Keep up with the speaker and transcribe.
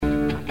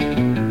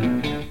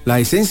La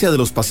esencia de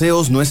los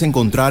paseos no es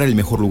encontrar el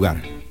mejor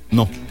lugar,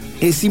 no,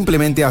 es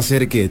simplemente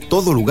hacer que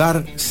todo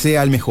lugar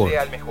sea el mejor.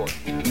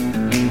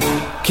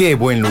 ¡Qué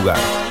buen lugar!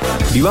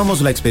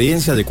 Vivamos la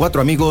experiencia de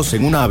 4 amigos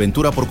en una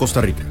aventura por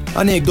Costa Rica.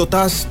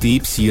 Anécdotas,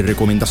 tips y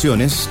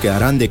recomendaciones que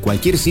harán de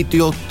cualquier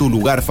sitio tu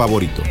lugar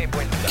favorito.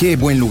 ¡Qué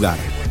buen lugar!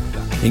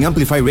 En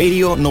Amplify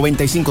Radio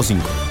 95.5.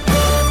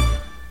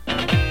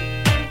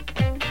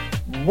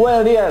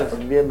 Buenos días,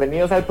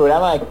 bienvenidos al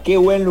programa Qué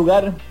buen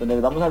lugar, donde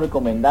les vamos a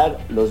recomendar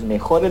los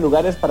mejores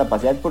lugares para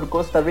pasear por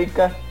Costa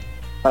Rica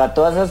para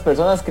todas esas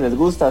personas que les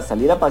gusta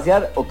salir a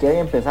pasear o quieren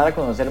empezar a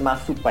conocer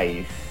más su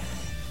país.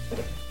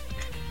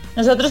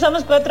 Nosotros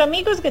somos 4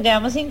 amigos que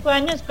llevamos 5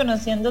 años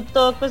conociendo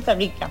todo Costa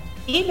Rica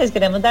y les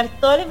queremos dar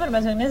toda la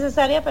información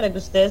necesaria para que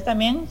ustedes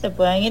también se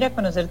puedan ir a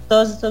conocer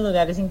todos estos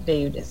lugares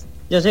increíbles.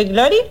 Yo soy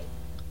Glory.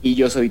 Y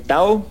yo soy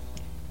Tao.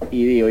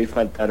 Y hoy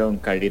faltaron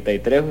Carlita y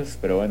Trejos,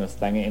 pero bueno,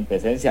 están en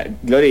presencia.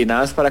 Glory,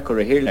 nada más para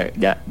corregirla,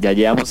 ya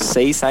llevamos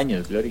 6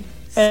 años, Glory.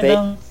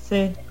 Perdón,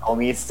 sí.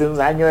 Comiste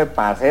un año de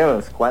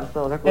paseos,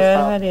 ¿cuánto nos ha costado? Qué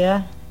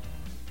barbaridad.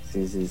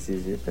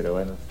 Sí, pero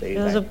bueno, 6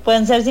 Eso años.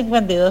 pueden ser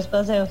 52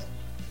 paseos.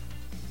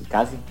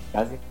 Casi.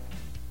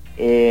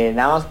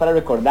 Nada más para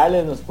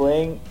recordarles, nos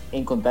pueden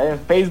encontrar en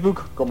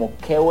Facebook como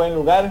Qué Buen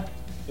Lugar,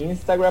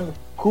 Instagram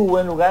Q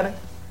Buen Lugar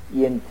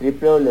y en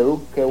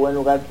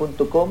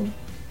www.quebuenlugar.com,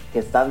 que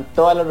están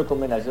todas las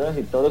recomendaciones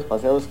y todos los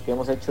paseos que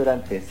hemos hecho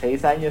durante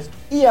 6 años.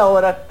 Y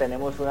ahora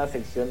tenemos una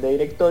sección de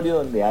directorio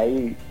donde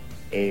hay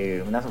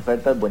unas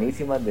ofertas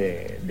buenísimas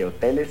de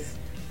hoteles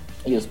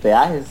y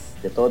hospedajes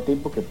de todo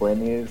tipo que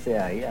pueden irse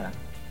ahí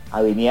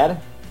a vinear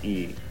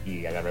y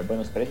agarrar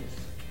buenos precios.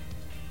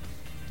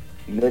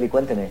 Y Glory,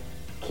 cuénteme,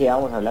 ¿qué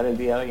vamos a hablar el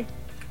día de hoy?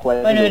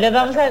 Bueno, hoy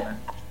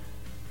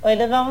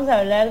les vamos a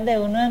hablar de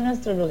uno de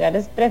nuestros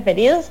lugares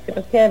preferidos.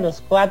 Creo que de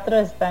los 4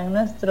 está en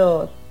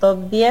nuestro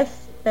top 10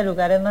 de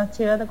lugares más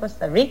chidos de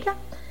Costa Rica,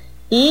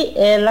 y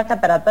es la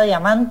Catarata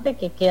Diamante,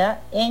 que queda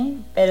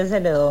en Perez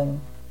Zeledon.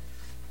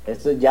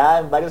 Esto ya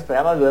en varios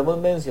programas lo hemos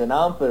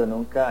mencionado, pero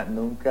nunca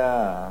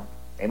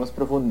hemos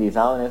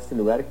profundizado en este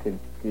lugar que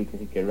sí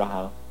que es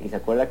rajado. ¿Y se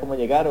acuerda cómo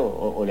llegar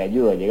o le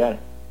ayuda a llegar?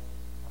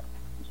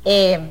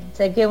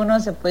 Sé que uno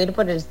se puede ir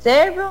por el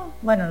cerro.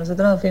 Bueno,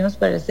 nosotros nos fuimos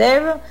por el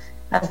cerro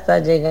hasta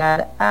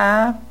llegar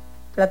a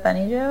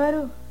Platanillo de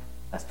Barú.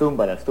 Las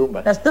tumbas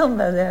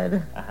de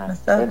Barú. Ajá. No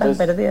estaba tan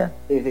perdida.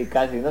 Sí,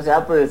 casi. No se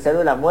va por el Cerro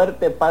de la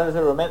Muerte, pasa el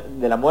Cerro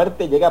de la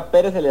Muerte, llega a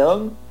Perez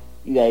Zeledon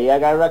y de ahí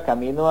agarra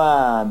camino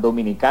a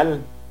Dominical.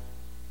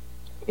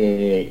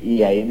 Y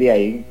de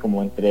ahí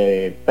como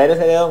entre Perez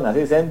Zeledon,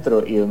 así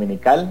centro, y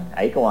Dominical,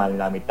 ahí como a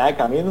la mitad de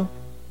camino,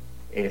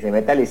 se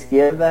mete a la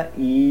izquierda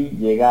y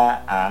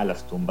llega a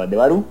las tumbas de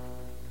Barú,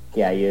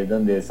 que ahí es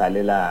donde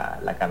sale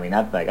la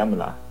caminata, digamos,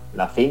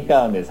 la finca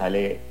donde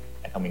sale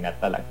la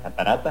caminata a la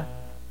catarata.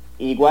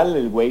 Igual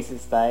el Waze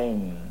está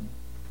en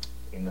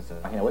nuestra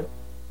página web,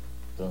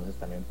 entonces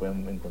también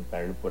pueden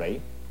encontrarlo por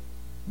ahí.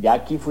 Ya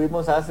aquí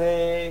fuimos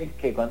 ¿hace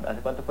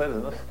cuánto fue?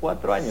 Unos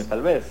 4 años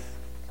tal vez.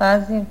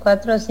 Fácil,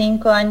 4 o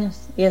 5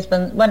 años. Y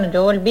después, bueno,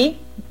 yo volví.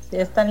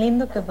 Es tan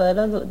lindo que fue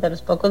de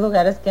los pocos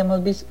lugares que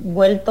hemos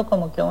vuelto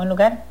como que a un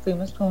lugar.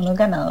 Fuimos con unos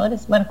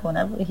ganadores, bueno, con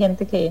una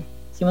gente que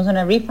hicimos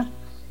una rifa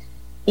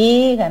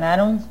y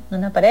ganaron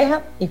una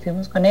pareja y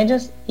fuimos con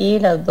ellos, y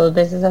las 2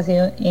 veces ha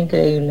sido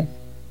increíble.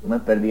 Me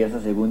perdí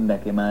esa segunda,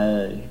 qué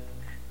madre.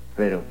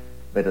 Pero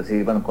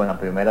sí, bueno, con la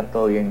primera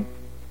todo bien.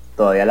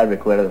 Todavía la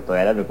recuerdo.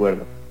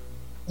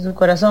 En su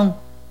corazón.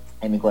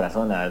 En mi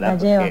corazón, la verdad.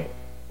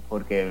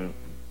 Porque,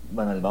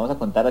 bueno, les vamos a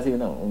contar así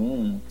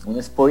un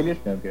spoiler.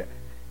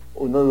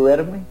 Uno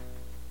duerme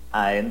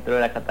adentro de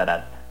la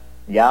catarata.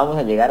 Ya vamos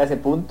a llegar a ese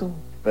punto,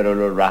 pero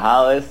lo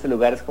rajado de este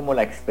lugar es como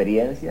la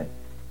experiencia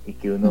y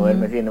que uno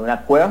duerme así en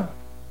una cueva.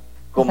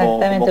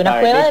 Exactamente,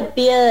 una cueva de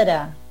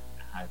piedra.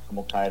 Ajá,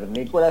 como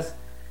cavernícolas.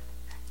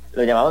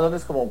 Lo llamamos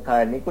nosotros como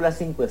cavernícolas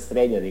 5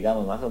 estrellas,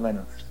 digamos, más o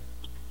menos.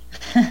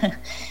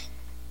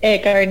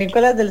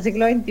 Cavernícolas del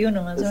siglo XXI,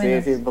 más o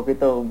menos. Sí,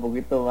 un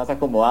poquito más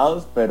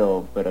acomodados,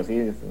 pero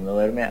sí, uno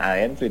duerme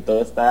adentro y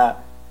todo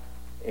está...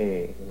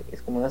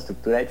 es como una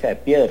estructura hecha de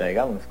piedra,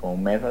 digamos, como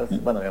mesas,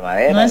 bueno, de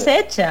madera. No es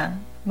hecha.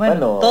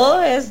 Bueno,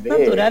 todo es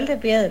natural de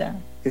piedra.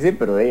 Sí,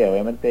 pero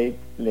obviamente ahí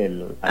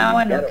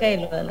bueno, ok,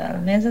 lo de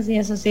las mesas y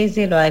eso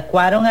sí, lo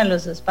adecuaron a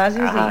los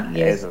espacios. Ajá,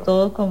 y es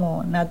todo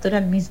como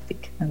natural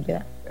mystic, en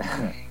realidad.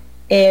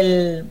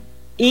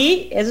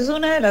 Y eso es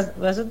una de las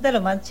cosas de lo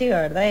más chido,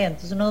 ¿verdad? Y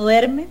entonces uno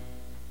duerme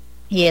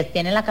y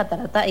tiene la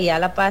catarata y a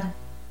la par,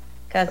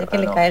 casi que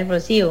le cae el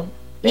rocío.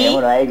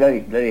 Dejémoslo ahí,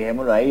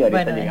 dejémoslo ahí,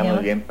 ahorita bueno,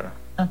 llegamos bien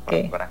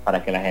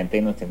para que la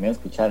gente nos termine de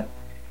escuchar.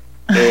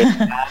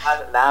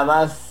 Nada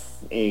más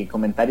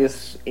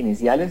comentarios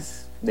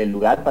iniciales del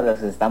lugar para los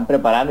que se están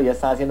preparando, ya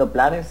están haciendo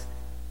planes.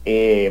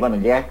 Bueno,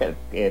 llega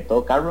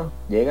todo carro,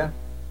 llega.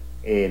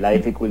 La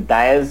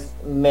dificultad es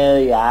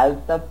media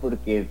alta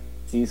porque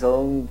sí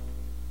son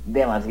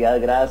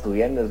demasiadas gradas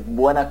subiendo, es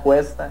buena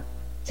cuesta.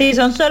 Sí,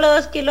 son solo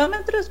 2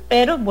 kilómetros,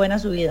 pero buena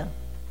subida.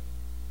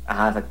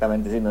 Ajá,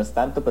 exactamente, sí, no es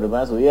tanto, pero es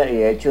buena subida. Y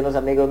de hecho unos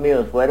amigos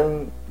míos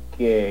fueron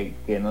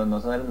que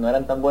no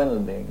eran tan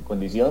buenos de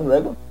condición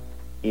luego,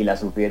 y la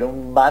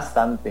sufrieron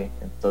bastante.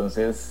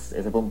 Entonces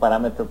ese fue un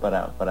parámetro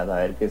para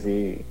saber que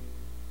sí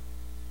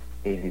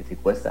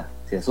cuesta,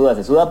 se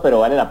suda, pero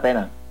vale la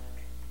pena.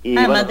 Y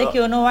además bueno, de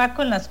que uno va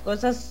con las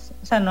cosas,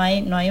 o sea, no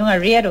hay un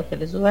arriero que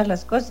le suba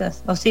las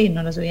cosas, o sí,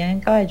 no lo subían en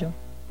caballo.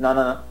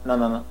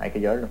 no, hay que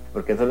llevarlo,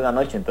 porque es solo una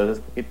noche, entonces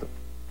es poquito.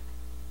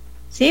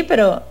 Sí,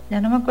 pero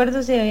ya no me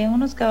acuerdo si había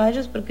unos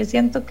caballos, porque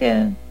siento que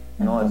en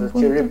No, algún eso es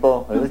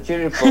punto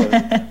chirripo,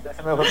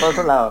 se me fue para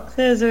otro lado.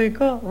 se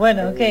desubicó.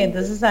 Bueno, ok,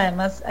 entonces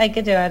además hay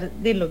que llevar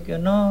de lo que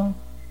uno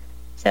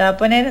se va a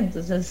poner,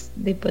 entonces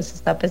pues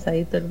está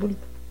pesadito el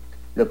bulto.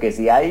 Lo que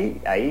sí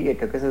hay ahí,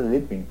 creo que es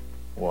sleeping,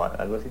 o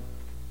algo así,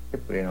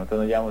 porque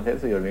nosotros nos llevamos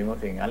eso y dormimos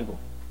sin algo.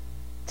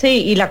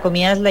 Sí, y la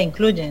comida la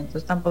incluye,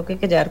 entonces tampoco hay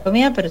que llevar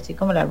comida, pero sí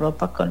como la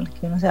ropa con la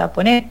que uno se va a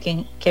poner, que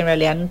en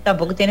realidad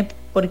tampoco tiene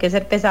por qué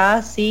ser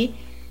pesada, sí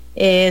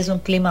es un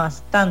clima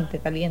bastante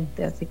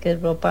caliente, así que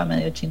es ropa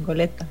medio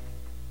chingoleta.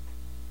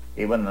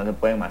 Y bueno, no se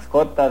pueden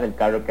mascotas, el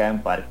carro queda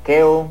en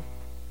parqueo.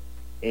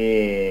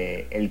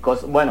 El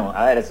costo, bueno,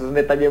 a ver, eso es un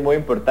detalle muy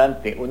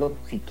importante. Uno,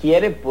 si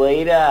quiere, puede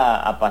ir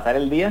a pasar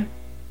el día,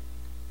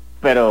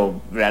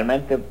 pero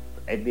realmente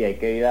hay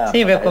que ir a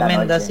Sí, pasar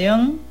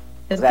recomendación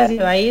es o sea, que si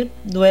va a ir,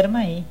 duerma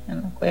ahí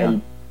en la cueva.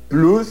 el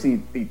plus y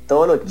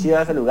todo lo chido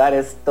de ese lugar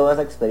es toda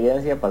esa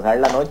experiencia, pasar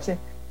la noche.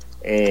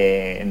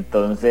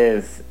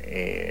 Entonces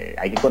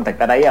hay que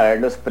contactar ahí a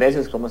ver los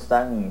precios, cómo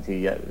están,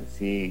 y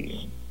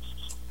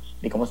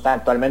cómo están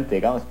actualmente,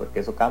 digamos, porque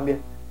eso cambia.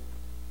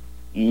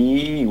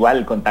 Y igual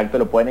el contacto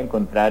lo pueden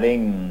encontrar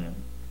en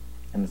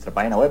nuestra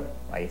página web,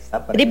 ahí está.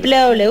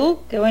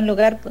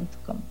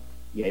 www.quebuenlugar.com.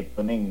 Y ahí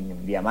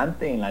ponen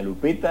diamante en la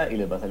lupita y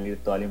les va a salir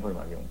toda la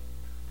información.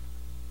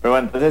 Pero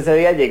bueno, entonces ese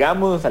día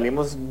llegamos,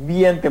 salimos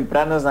bien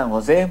temprano a San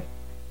José.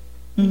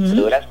 Se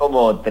duran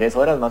como 3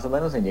 horas más o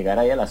menos en llegar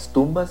ahí a las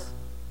tumbas.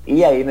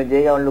 Y ahí nos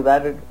llega a un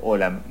lugar,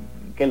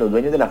 que los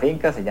dueños de la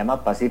finca se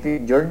llama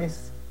Pacific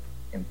Journeys.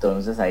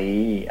 Entonces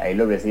ahí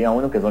lo recibe a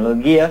uno, que son los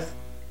guías.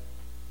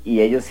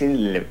 Y ellos sí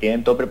le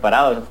tienen todo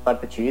preparado, esa es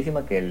parte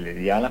chivísima, que le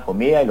llevan la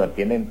comida y lo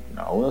atienden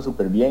a uno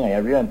súper bien ahí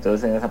arriba.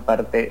 Entonces en esa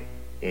parte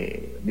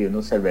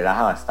uno se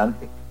relaja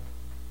bastante.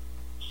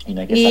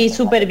 Y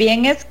súper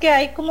bien es que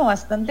hay como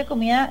bastante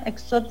comida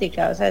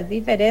exótica, o sea, es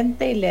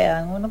diferente y le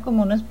dan uno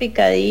como unos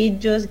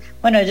picadillos.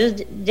 Bueno, ellos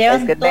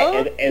llevan todo.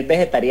 Es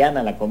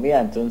vegetariana la comida,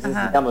 entonces,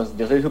 digamos,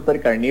 yo soy súper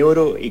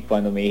carnívoro y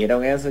cuando me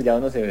dijeron eso ya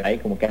uno se ve ahí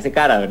como que hace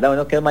cara, ¿verdad?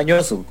 Uno queda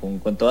mañoso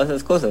con todas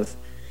esas cosas,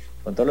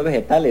 con todos los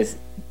vegetales,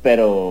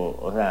 pero,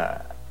 o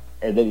sea,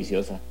 es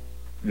deliciosa.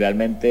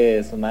 Realmente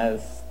es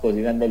más,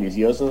 cocinan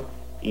delicioso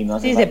y no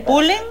hace Sí, falta. se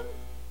pulen.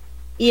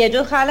 Y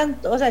ellos jalan,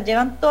 o sea,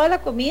 llevan toda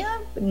la comida,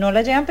 no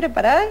la llevan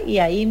preparada y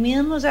ahí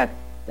mismo, o sea,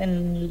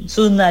 en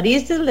sus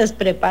narices les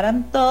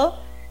preparan todo.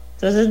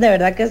 Entonces, de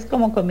verdad que es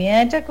como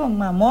comida hecha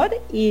con amor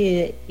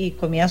y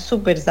comida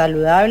súper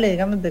saludable,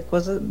 digamos,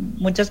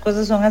 muchas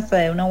cosas son hasta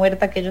de una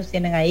huerta que ellos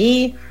tienen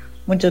ahí,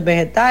 muchos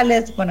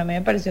vegetales. Bueno, a mí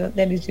me pareció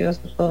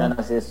delicioso todo.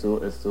 No, sí,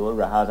 estuvo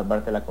rajado esa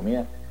parte de la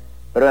comida.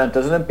 Pero bueno,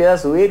 entonces uno empieza a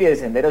subir y el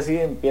sendero sí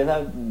empieza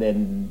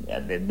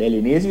del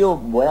inicio,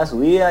 buena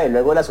subida, y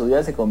luego las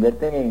subidas se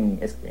convierten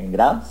en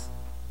gradas,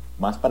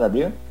 más para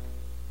arriba.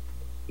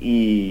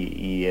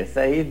 Y es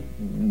ahí,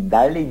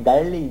 darle.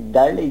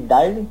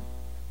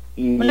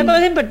 Y una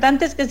cosa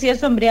importante es que sí es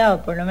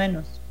sombreado, por lo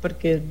menos,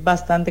 porque es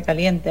bastante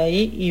caliente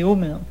ahí y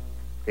húmedo.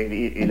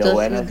 Entonces, lo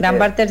bueno es gran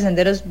parte del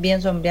sendero es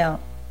bien sombreado.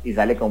 Y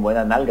sale con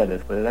buenas nalgas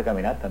después de esa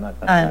caminata, ¿no?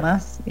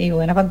 Además, y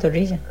buena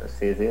pantorrilla.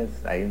 Sí,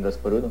 es ahí un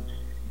 2x1.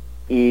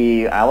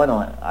 Y,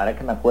 bueno, ahora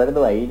que me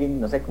acuerdo, ahí,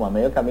 no sé, como a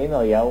medio camino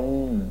había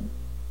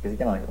 ¿qué se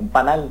llama? Un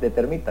panal de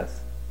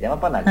termitas. ¿Se llama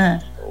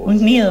panal?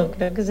 Un nido,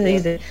 creo que se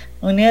dice.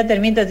 Un nido de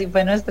termitas, y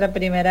fue nuestra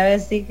primera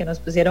vez, sí, que nos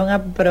pusieron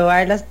a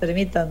probar las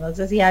termitas. No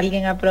sé si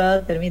alguien ha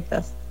probado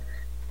termitas.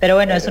 Pero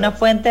bueno, es una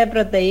fuente de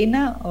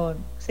proteína,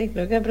 sí,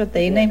 creo que de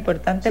proteína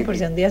importante, por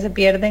si un día se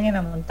pierden en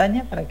la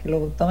montaña, para que lo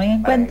tomen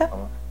en cuenta.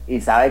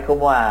 Y sabe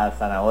como a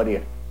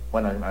zanahoria.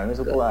 Bueno, a mí me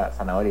supo a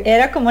zanahoria.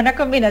 Era como una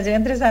combinación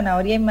entre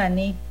zanahoria y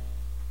maní.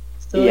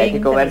 Y hay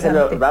que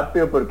comérselo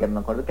rápido porque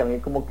me acuerdo que a mí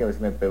como que se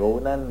me pegó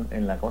una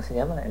en la, ¿cómo se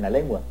llama? En la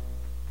lengua.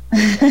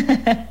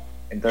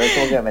 Entonces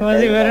como que me como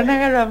si fuera una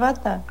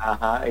garrapata.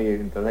 Ajá, y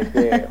entonces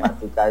hay que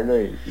masticarlo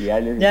y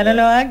darle. Ya no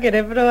lo van a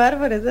querer probar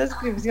por esa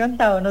descripción,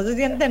 Tavo. No se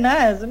siente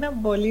nada, es una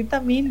bolita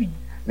mini.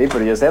 Sí,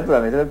 pero yo sé, pero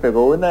a mí se me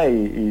pegó una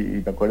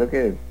y me acuerdo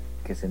que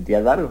sentía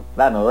raro.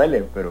 No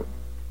duele, pero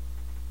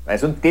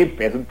es un tip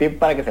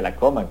para que se la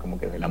coman, como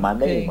que se la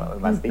manden y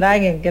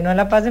mastiquen. Que no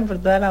la pasen por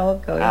toda la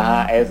boca.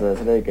 Ajá, eso es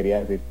lo que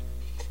quería decir.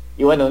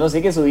 Y bueno, uno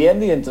sigue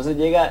subiendo y entonces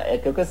llega,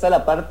 creo que está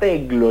la parte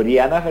de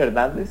Gloriana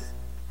Fernández,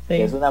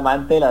 que es una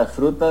amante de las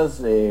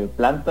frutas,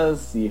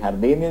 plantas y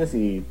jardines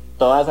y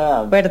todas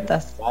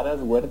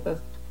esas huertas.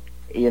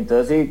 Y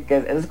entonces sí, que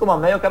eso es como a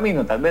medio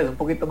camino, tal vez, un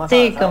poquito más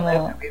avanzado.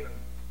 Medio camino.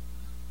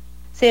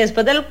 Sí,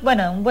 después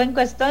un buen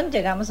cuestón,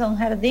 llegamos a un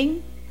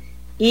jardín.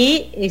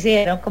 Y sí,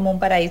 era como un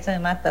paraíso de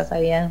matas,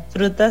 había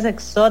frutas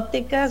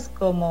exóticas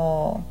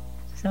como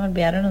se me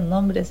olvidaron los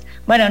nombres.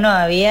 Bueno, no,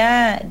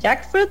 había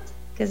jackfruit,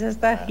 que es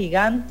esta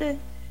gigante,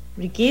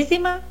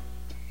 riquísima,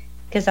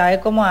 que sabe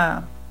como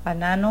a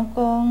banano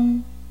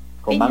con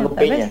piña, mango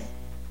tal piña. vez.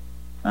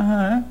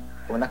 Ajá.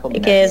 Una Y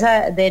combinación. que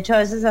esa, de hecho, a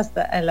veces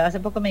hace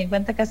poco me di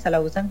cuenta que hasta la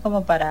usan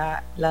como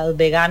para los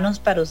veganos,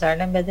 para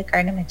usarla en vez de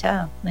carne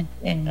mechada,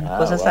 en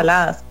cosas wow.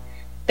 saladas.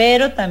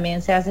 Pero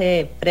también se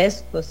hace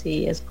fresco,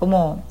 si es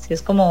como,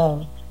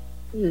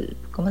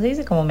 ¿cómo se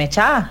dice? Como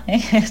mechada, ¿eh?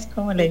 Es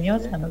como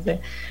leñosa, no sé.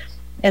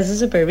 Eso es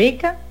súper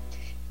rica.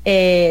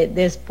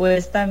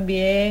 Después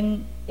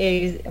también,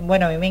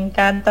 bueno, a mí me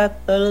encanta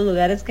todos los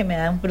lugares que me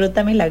dan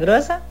fruta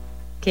milagrosa,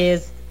 que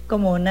es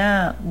como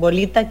una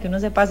bolita que uno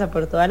se pasa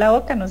por toda la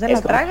boca, no se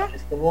la traga.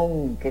 Es como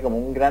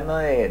un grano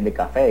de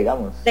café,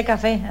 digamos. De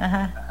café,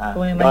 ajá.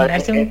 Como No,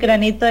 imaginarse un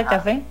granito de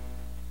café.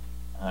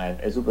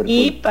 Es súper cool.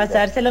 Y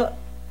pasárselo,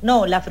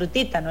 no, la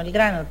frutita, no el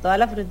grano, toda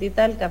la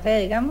frutita del café,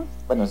 digamos.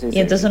 Bueno, sí, y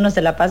entonces uno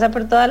se la pasa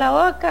por toda la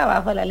boca,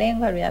 abajo de la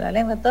lengua, arriba de la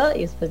lengua, todo,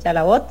 y después ya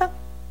la bota.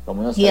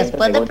 Y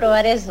después de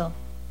probar eso,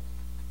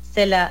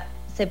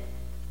 se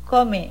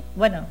come,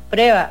 bueno,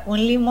 prueba un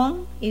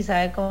limón y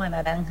sabe como a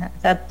naranja.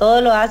 O sea,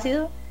 todo lo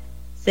ácido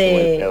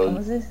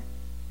 ¿cómo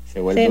se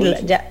vuelve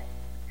dulce.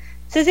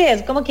 Sí,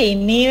 es como que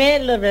inhibe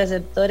los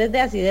receptores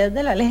de acidez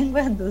de la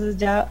lengua, entonces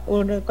ya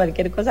uno,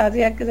 cualquier cosa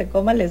ácida que se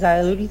coma le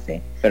sabe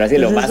dulce. Pero así,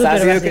 entonces, lo más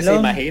ácido que se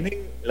imaginen,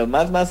 lo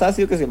más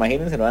ácido que se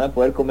imaginen se lo van a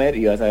poder comer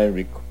y va a saber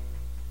rico.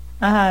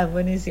 Ajá,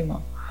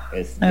 buenísimo.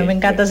 A mí me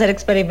encanta hacer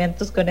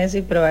experimentos con eso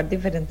y probar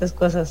diferentes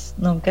cosas.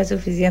 Nunca es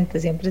suficiente,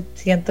 siempre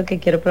siento que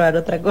quiero probar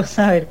otra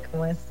cosa, a ver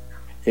cómo es.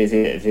 Sí,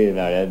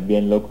 la verdad es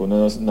bien loco.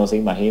 Uno no se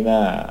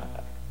imagina,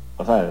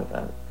 o sea,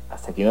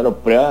 hasta que uno lo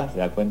prueba se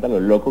da cuenta lo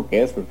loco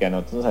que es, porque a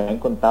nosotros nos habían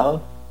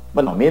contado,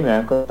 bueno, a mí me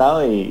habían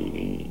contado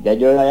y ya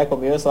yo había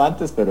comido eso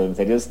antes, pero en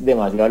serio es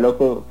demasiado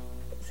loco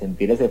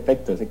sentir ese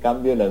efecto, ese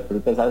cambio de las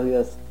frutas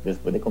ácidas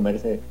después de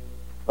comerse,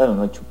 bueno,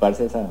 no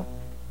chuparse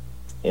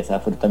esa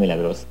fruta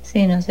milagrosa.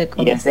 Sí, no sé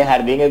cómo. Y ese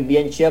jardín es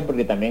bien chido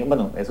porque también,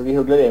 bueno, eso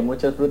dijo Gloria, hay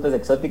muchas frutas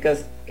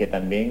exóticas que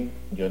también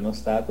yo no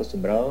estaba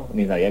acostumbrado,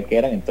 ni sabía que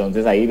eran,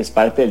 entonces ahí es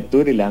parte del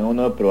tour y le dan a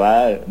uno de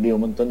probar un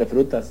montón de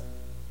frutas.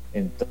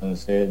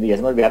 Entonces, ya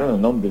se me olvidaron los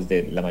nombres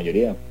de la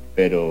mayoría,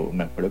 pero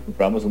me acuerdo que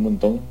probamos un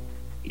montón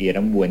y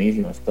eran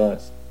buenísimas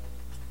todas.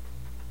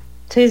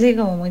 Sí,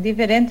 como muy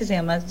diferentes y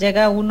además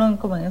llega uno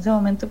como en ese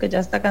momento que ya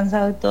está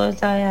cansado y todo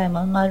sabe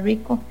además más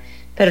rico,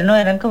 pero no,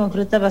 eran como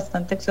frutas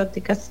bastante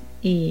exóticas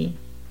y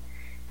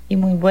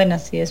muy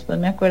buenas. Y después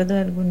me acuerdo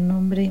de algún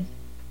nombre,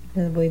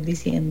 les voy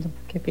diciendo,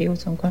 que fijo,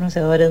 son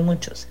conocedores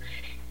muchos.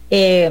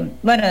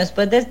 Bueno,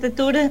 después de este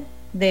tour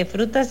de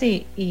frutas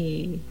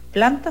y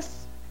plantas,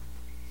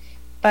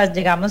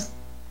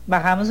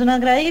 bajamos unas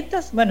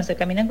graditas, bueno, se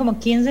caminan como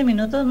 15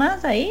 minutos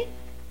más ahí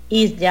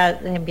y ya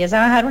se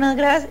empieza a bajar unas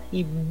gradas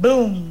y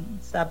 ¡boom!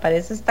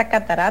 Aparece esta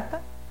catarata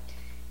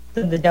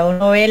donde ya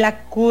uno ve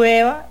la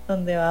cueva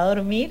donde va a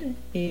dormir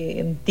y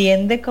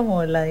entiende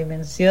como la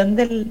dimensión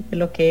de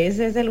lo que es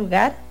ese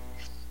lugar,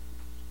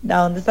 a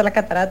dónde está la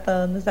catarata,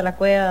 dónde está la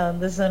cueva,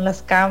 dónde son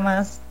las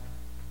camas,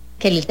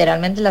 que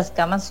literalmente las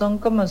camas son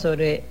como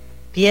sobre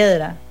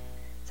piedra.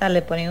 O sea,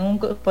 le ponen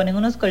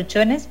unos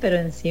colchones, pero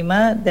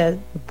encima de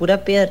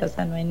pura piedra, o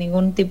sea, no hay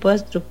ningún tipo de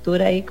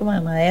estructura ahí como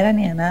de madera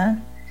ni de nada.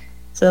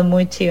 Eso es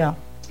muy chiva.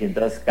 Y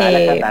entonces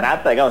cae la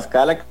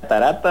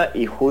catarata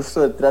y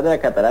justo detrás de la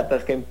catarata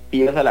es que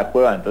empieza la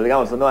cueva. Entonces,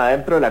 digamos, uno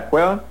adentro de la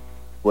cueva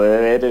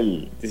puede ver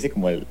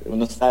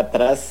uno está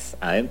atrás,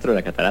 adentro de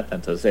la catarata,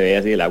 entonces se ve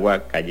así el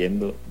agua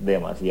cayendo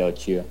demasiado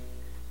chiva.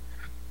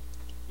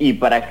 Y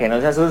para que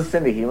no se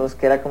asusten, dijimos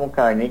que era como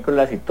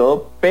cavernícolas y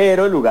todo,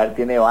 pero el lugar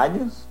tiene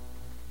baños.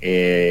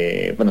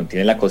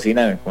 Tiene la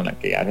cocina con la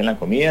que hacen la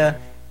comida,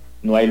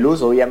 no hay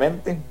luz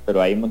obviamente,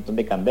 pero hay un montón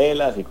de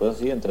candelas y cosas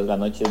así, entonces la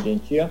noche es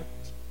bien chida,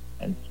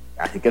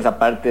 así que esa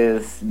parte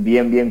es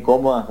bien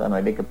cómoda, o sea, no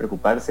hay de qué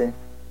preocuparse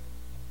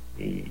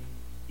y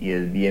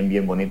es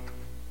bien bonito.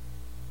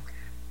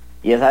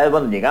 Y esa vez,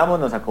 bueno, llegamos,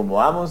 nos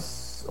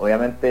acomodamos,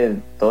 obviamente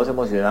todos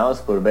emocionados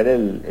por ver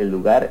el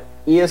lugar,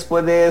 y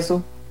después de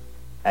eso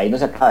ahí no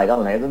se acaba,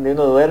 digamos, ahí es donde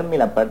uno duerme y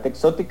la parte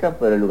exótica,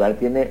 pero el lugar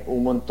tiene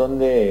un montón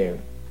de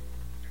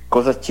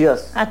cosas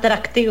chidas.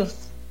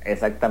 Atractivos.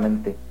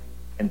 Exactamente.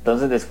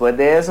 Entonces después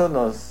de eso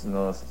nos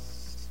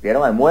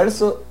dieron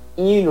almuerzo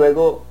y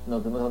luego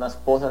nos fuimos a unas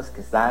pozas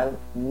que estaban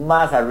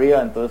más arriba,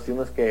 entonces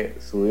tuvimos que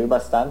subir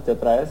bastante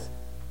otra vez.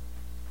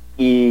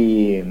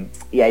 Y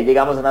ahí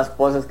llegamos a unas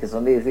pozas que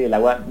son el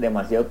agua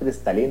demasiado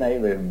cristalina,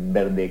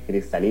 verde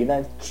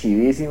cristalina,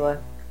 chivísima.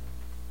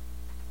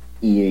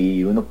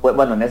 Y uno puede,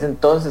 bueno, en ese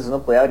entonces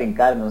uno podía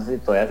brincar, no sé si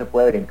todavía se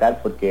puede brincar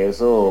porque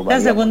eso... La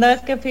segunda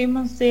vez que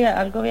fuimos, sí,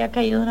 algo había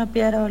caído una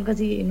piedra o algo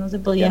así y no se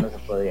podía. No se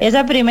podía.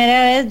 Esa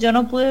primera vez yo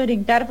no pude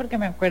brincar porque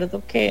me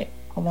acuerdo que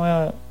como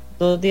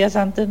 2 días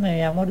antes me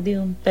había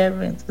mordido un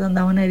perro, entonces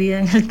andaba una herida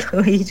en el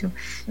tobillo.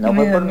 No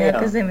fue por miedo.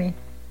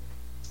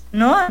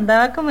 No,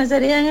 andaba como esa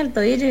herida en el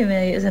tobillo y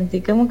me sentí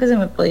como que se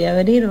me podía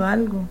abrir o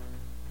algo.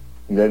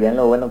 Y bien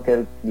lo bueno que es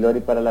Glory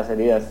para las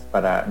heridas,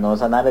 para no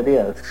sanar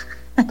heridas.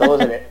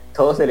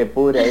 todo se le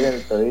pudre ahí en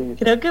el tobillo.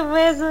 Creo que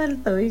fue eso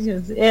del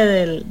tobillo, sí,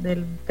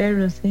 del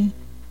perro, sí.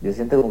 Yo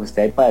siento como que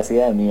usted ahí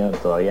padecía de miedo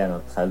todavía,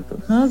 no salto.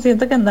 No,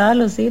 siento que andaba a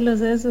los hilos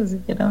esos y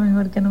que era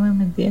mejor que no me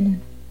metiera.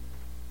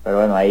 Pero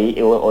bueno,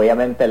 ahí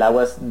obviamente el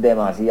agua es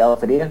demasiado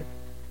fría,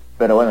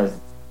 pero bueno, es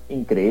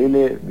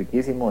increíble,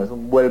 riquísimo, es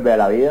un vuelve a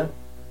la vida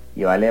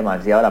y vale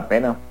demasiado la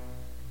pena.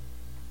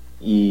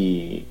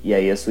 Y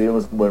ahí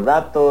estuvimos un buen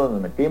rato, nos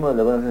metimos,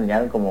 luego nos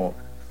enseñaron como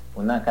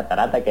una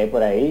catarata que hay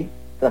por ahí,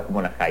 o sea,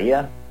 como la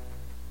caída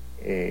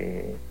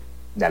de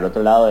al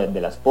otro lado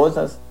de las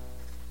pozas.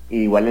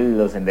 Y igual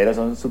los senderos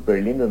son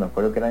súper lindos, me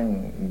acuerdo que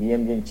eran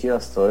bien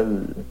chidos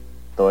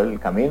todo el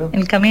camino.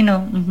 El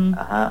camino. Uh-huh.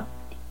 Ajá.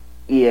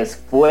 Y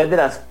después de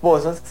las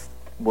pozas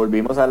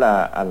volvimos a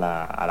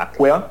la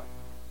cueva.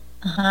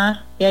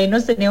 Ajá. Y ahí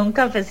nos tenía un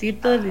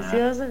cafecito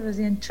delicioso,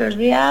 recién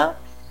chorreado.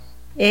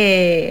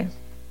 Pero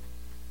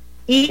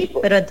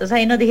entonces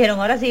ahí nos dijeron,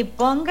 ahora sí,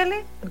 póngale,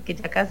 porque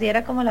ya casi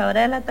era como la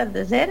hora del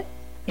atardecer.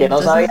 Que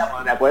entonces, no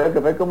sabíamos, me acuerdo que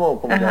fue como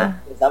que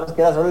pensábamos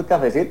que era solo el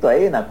cafecito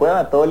ahí en la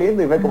cueva, todo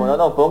lindo, y fue como,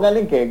 no,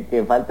 póngale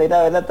que falta ir a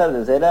ver el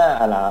atardecer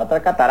a la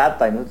otra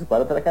catarata, y nosotros,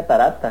 ¿cuál otra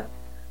catarata?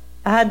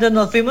 Ajá, entonces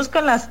nos fuimos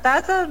con las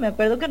tazas, me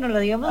acuerdo que nos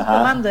las íbamos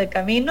tomando de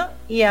camino,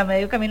 y a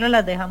medio camino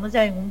las dejamos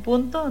ya en un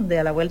punto, donde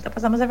a la vuelta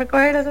pasamos a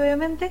recogerlas,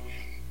 obviamente,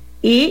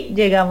 y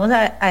llegamos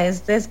a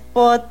este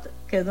spot,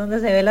 que es donde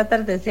se ve el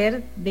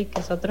atardecer, de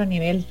que es otro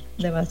nivel,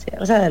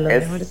 demasiado, o sea, de los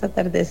mejores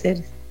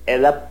atardeceres. Es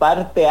la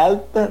parte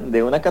alta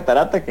de una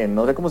catarata que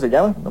no sé cómo se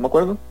llama, no me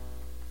acuerdo,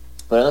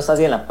 pero no está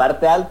así en la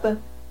parte alta.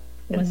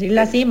 Como decir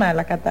la cima de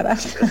la catarata.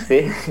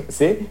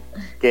 Sí,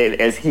 que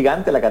es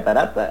gigante la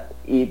catarata,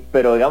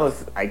 pero digamos,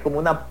 hay como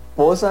una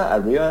poza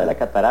arriba de la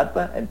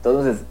catarata,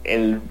 entonces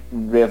el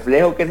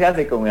reflejo que se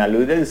hace con la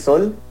luz del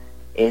sol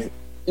es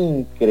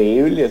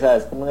increíble, o sea,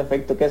 es como un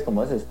efecto que es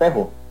como ese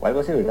espejo, o algo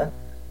así, ¿verdad?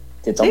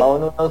 Se toma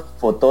unos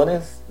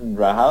fotones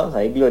rajados,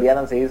 ahí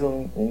Gloriana se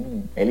hizo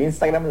el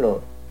Instagram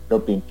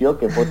lo pimpió,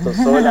 que foto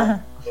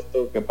sola,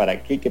 foto que para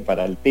aquí, que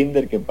para el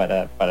Tinder, que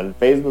para el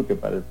Facebook, que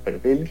para el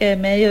perfil. Que de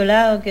medio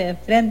lado, que de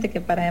frente,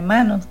 que para de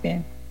manos,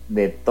 que...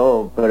 De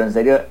todo, pero en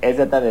serio,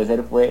 ese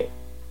atardecer fue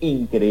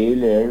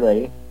increíble verlo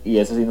ahí, y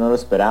eso sí no lo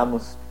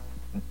esperábamos.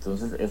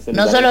 Entonces,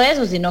 no solo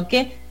eso, sino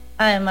que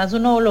además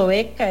uno lo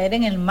ve caer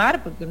en el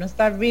mar, porque uno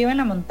está arriba en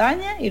la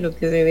montaña y lo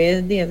que se ve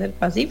es el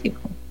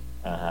Pacífico.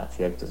 Ajá,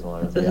 cierto.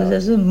 Entonces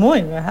eso es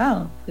muy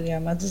relajado, porque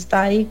además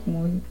está ahí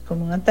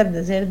como un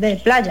atardecer de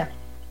playa.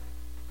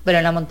 Pero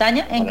en la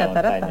montaña, en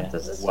catarata,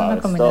 entonces es una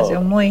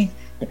combinación muy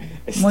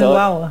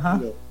guau,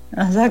 ajá.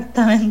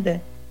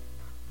 Exactamente.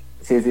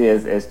 Sí,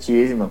 es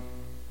chivísimo.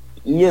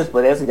 Y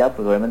después de eso ya,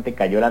 pues obviamente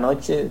cayó la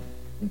noche,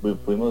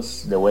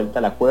 fuimos de vuelta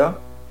a la cueva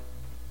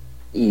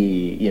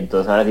y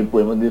entonces ahora sí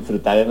pudimos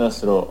disfrutar de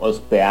nuestro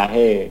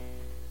hospedaje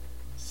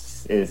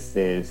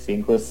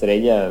 5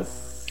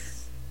 estrellas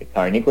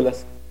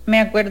cavernícolas. Me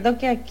acuerdo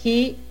que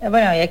aquí,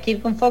 bueno, había que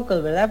ir con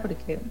focos, ¿verdad?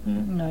 Porque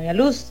no había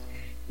luz.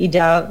 Y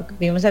ya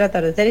vimos el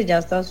atardecer y ya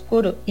estaba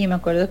oscuro. Y me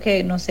acuerdo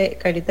que, no sé,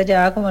 Carlita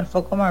llevaba como el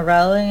foco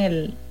amarrado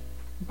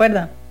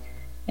 ¿recuerda?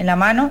 En la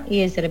mano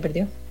y se le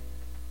perdió.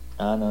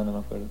 Ah, no me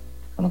acuerdo.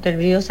 Como que el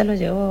río se lo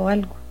llevó o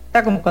algo. O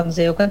sea, como cuando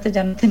se dio cuenta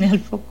ya no tenía el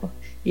foco.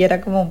 Y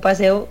era como un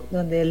paseo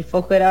donde el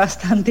foco era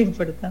bastante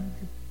importante.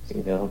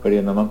 Sí, pero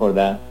yo no me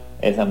acordaba.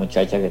 Esa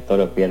muchacha que todo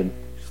lo pierde.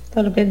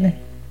 Todo lo pierde.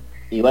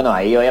 Y bueno,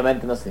 ahí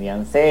obviamente nos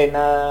tenían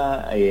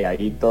cena,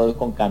 ahí todos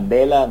con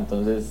candela,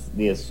 entonces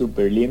es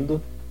súper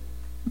lindo.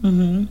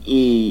 Uh-huh.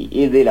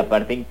 Y de la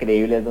parte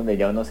increíble es donde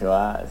ya uno se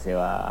va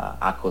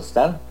a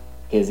acostar,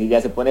 que sí ya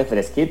se pone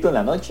fresquito en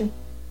la noche,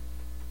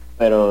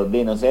 pero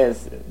no sé,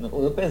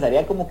 uno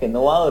pensaría como que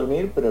no va a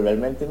dormir, pero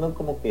realmente uno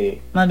como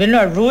que... Más bien lo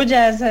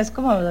arrulla, es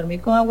como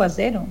dormir con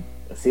aguacero.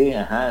 Sí,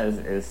 ajá,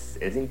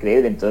 es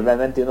increíble, entonces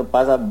realmente uno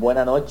pasa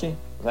buena noche,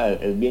 o sea,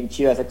 es bien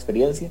chida esa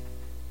experiencia.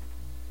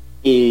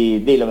 Y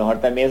lo mejor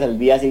también es al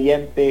día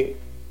siguiente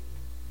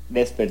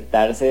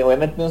despertarse,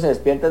 obviamente uno se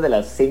despierta desde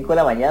las 5 de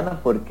la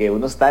mañana porque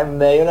uno está en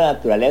medio de la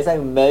naturaleza,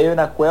 en medio de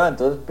una cueva,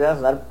 entonces empiezan a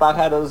sonar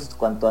pájaros,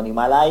 cuánto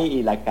animal hay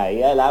y la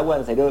caída del agua,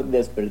 en serio,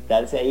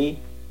 despertarse ahí,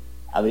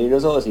 abrir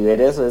los ojos y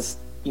ver eso es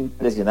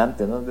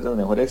impresionante, ¿no? De las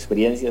mejores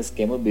experiencias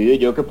que hemos vivido,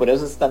 yo creo que por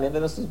eso es también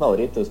de nuestros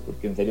favoritos,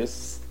 porque en serio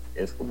es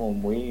como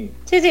muy...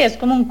 Sí, es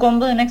como un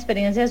combo de una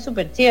experiencia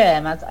súper chida,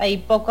 además ahí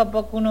poco a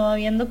poco uno va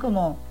viendo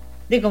cómo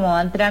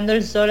va entrando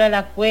el sol a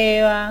la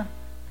cueva,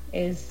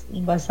 es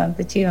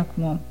bastante chido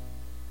como...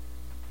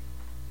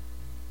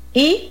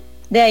 Y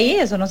de ahí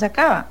eso no se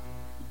acaba,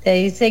 de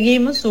ahí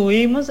seguimos,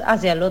 subimos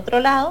hacia el otro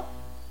lado,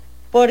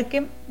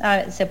 porque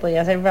se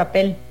podía hacer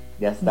rappel,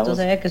 ya estamos,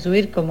 entonces había que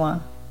subir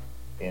como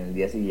en el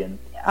día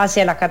siguiente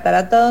hacia la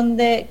catarata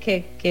donde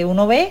que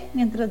uno ve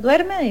mientras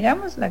duerme,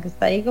 digamos, la que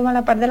está ahí como a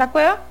la par de la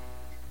cueva.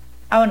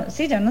 Bueno,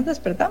 sí, ya nos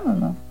despertamos,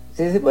 ¿no?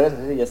 Sí, por eso,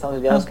 sí, ya estamos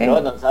el día 2, pero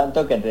bueno, saben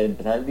todo que antes de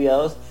empezar el día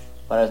 2,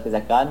 para los que se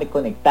acaban de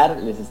conectar,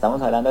 les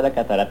estamos hablando de la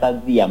Catarata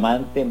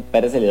Diamante en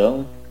Perez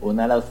Zeledon,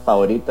 una de las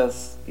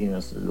favoritas y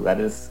los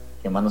lugares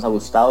que más nos ha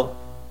gustado.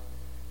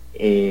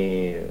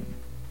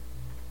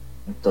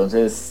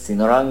 Entonces, si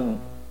no lo han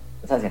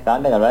o sea, si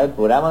acaban de grabar el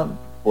programa,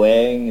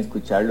 pueden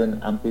escucharlo en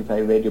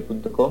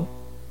amplifyradio.com,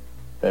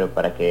 pero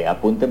para que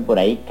apunten por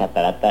ahí,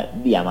 Catarata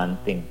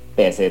Diamante en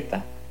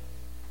PZ.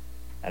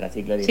 Ahora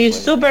sí, Gloria. Sí,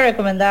 súper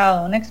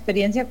recomendado, una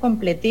experiencia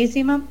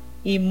completísima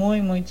y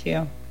muy, muy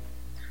chido.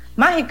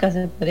 Mágica,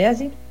 se podría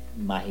decir.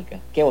 Mágica,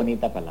 qué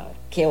bonita palabra,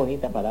 qué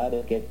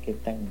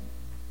tan,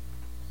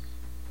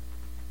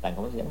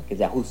 ¿cómo se llama? Que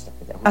se ajusta.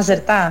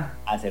 Acertada.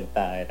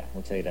 Acertada era,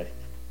 muchas gracias.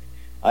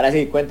 Ahora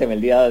sí, cuénteme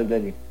el día de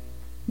hoy.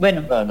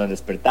 Bueno, nos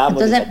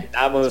despertamos,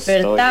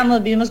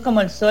 despertamos, vimos como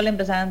el sol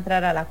empezaba a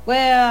entrar a la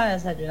cueva,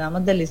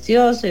 desayunamos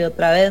delicioso y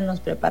otra vez nos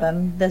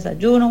prepararon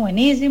desayuno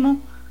buenísimo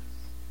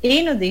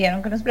y nos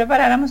dijeron que nos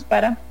preparáramos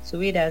para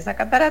subir a esa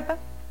catarata,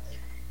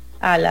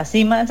 a la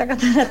cima de esa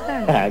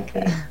catarata.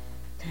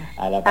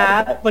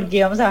 Porque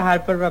íbamos a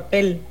bajar por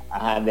rappel.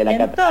 Ajá, de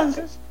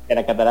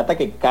la catarata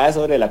que cae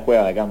sobre la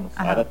cueva, digamos.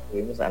 Ajá. Ahora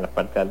subimos a la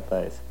parte alta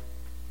de esa.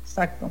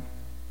 Exacto.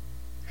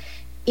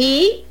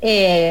 Y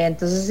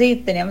entonces sí,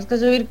 teníamos que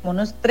subir como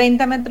unos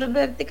 30 metros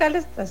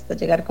verticales hasta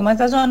llegar como a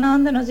esta zona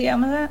donde nos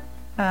íbamos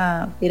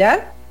a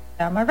tirar,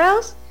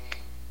 amarrados.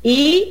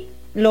 Y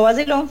lo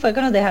vacilón fue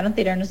que nos dejaron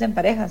tirarnos en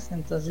parejas.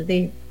 Entonces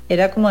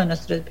era como de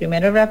nuestros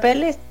primeros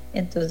rapeles.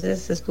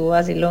 Entonces estuvo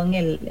vacilón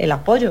el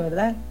apoyo,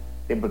 ¿verdad?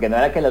 Sí, porque no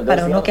era que los dos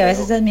para uno que a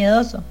veces es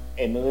miedoso.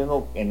 En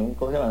un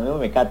 ¿cómo se llama? En un mismo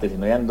mecate,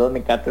 sino eran dos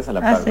mecates a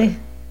la par. Sí,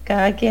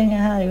 cada quien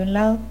de un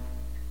lado.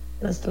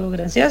 Pero estuvo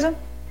gracioso.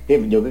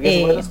 Sí, yo creo que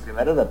ese fue los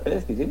primeros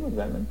rapeles que hicimos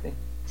realmente.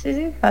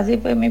 Sí, así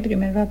fue mi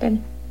primer rapel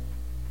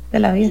de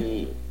la vida.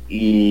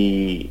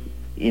 Y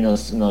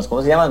nos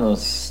 ¿cómo se llama?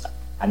 Nos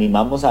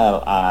animamos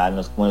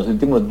como en los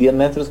últimos 10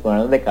 metros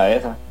ponernos de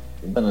cabeza.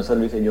 Bueno, eso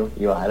lo hice yo,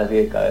 y bajar así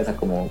de cabeza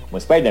como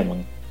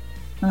Spider-Man.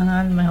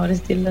 Ajá, el mejor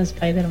estilo de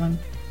Spider-Man.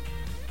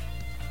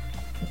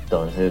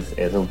 Entonces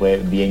eso fue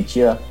bien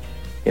chiva,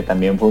 que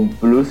también fue un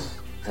plus.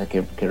 O sea,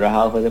 que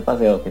rajado fue ese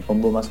paseo, que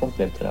combo más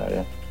completo, la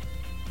verdad.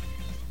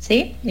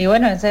 Sí, y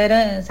bueno, ese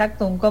era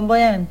exacto, un combo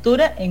de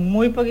aventura en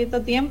muy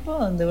poquito tiempo,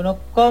 donde uno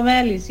come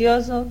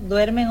delicioso,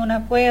 duerme en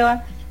una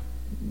cueva,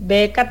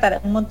 ve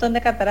un montón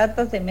de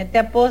cataratas, se mete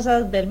a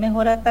pozas, ve el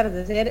mejor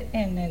atardecer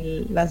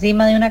en la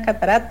cima de una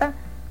catarata,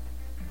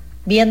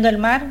 viendo el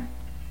mar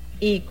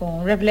y con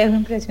un reflejo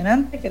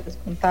impresionante que les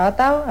contaba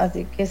Tao,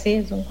 así que sí,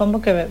 es un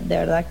combo que de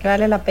verdad que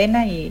vale la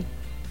pena y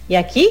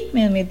aquí,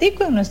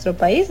 mismitico, en nuestro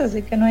país,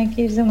 así que no hay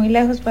que irse muy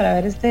lejos para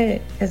ver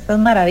estas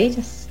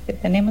maravillas que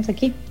tenemos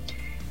aquí.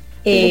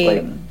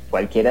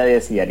 Cualquiera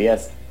desearía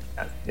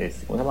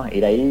 ¿cómo se llama?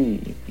 Ir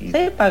ahí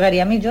sí,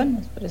 pagaría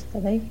millones por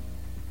estar ahí.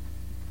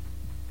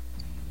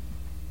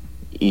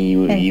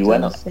 Y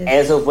bueno,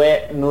 eso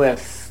fue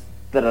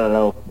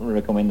nuestra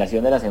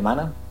recomendación de la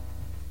semana.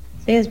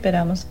 Sí,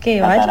 esperamos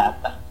que vaya.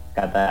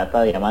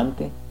 Catarata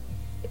Diamante.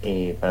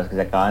 Para los que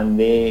se acaban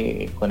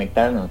de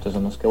conectar, nosotros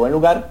somos Qué Buen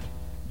Lugar.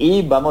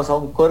 Y vamos a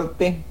un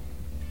corte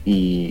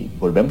y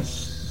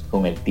volvemos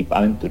con el tip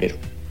aventurero.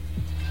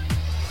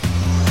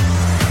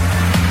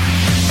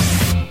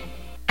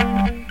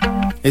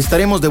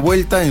 Estaremos de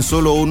vuelta en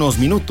solo unos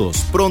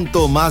minutos.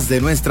 Pronto más de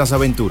nuestras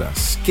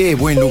aventuras. ¡Qué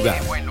buen lugar!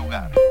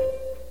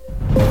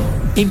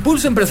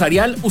 Impulso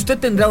Empresarial, usted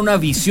tendrá una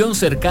visión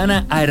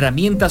cercana a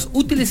herramientas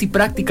útiles y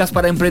prácticas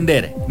para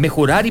emprender,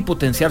 mejorar y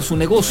potenciar su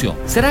negocio.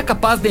 Será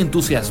capaz de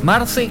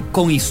entusiasmarse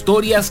con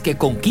historias que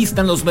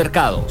conquistan los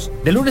mercados.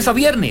 De lunes a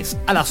viernes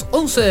a las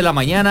 11 de la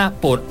mañana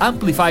por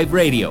Amplify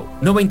Radio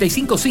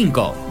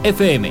 95.5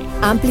 FM.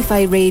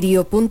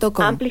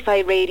 Amplifyradio.com.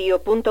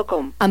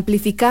 Amplifyradio.com.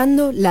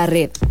 Amplificando la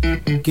red.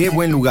 Qué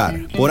buen lugar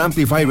por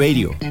Amplify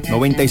Radio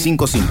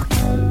 95.5.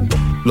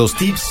 Los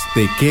tips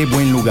de Qué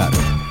Buen Lugar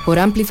por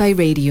Amplify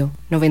Radio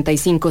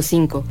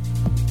 95.5.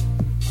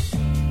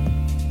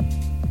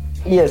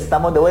 Y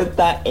estamos de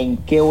vuelta en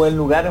Qué Buen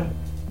Lugar.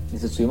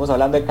 Estuvimos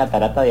hablando de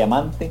Catarata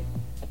Diamante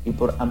aquí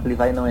por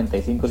Amplify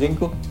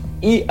 95.5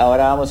 y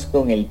ahora vamos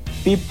con el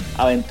tip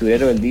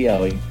aventurero del día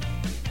de hoy.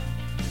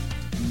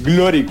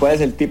 Glory, ¿cuál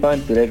es el tip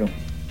aventurero?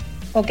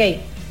 Ok,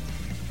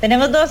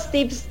 tenemos dos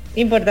tips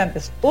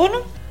importantes.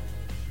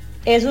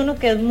 Uno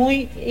que es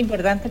muy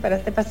importante para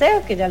este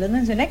paseo, que ya les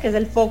mencioné, que es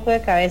el foco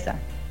de cabeza.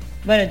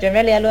 Bueno, yo en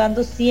realidad lo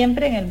ando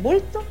siempre en el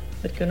bulto,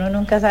 porque uno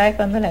nunca sabe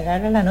cuándo le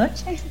agarra la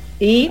noche.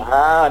 Y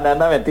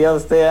anda metida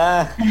usted,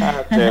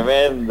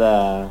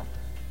 tremenda.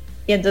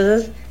 Y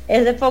entonces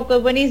ese foco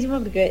es buenísimo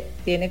porque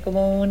tiene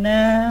como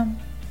una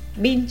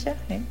vincha,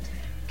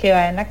 que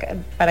va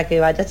para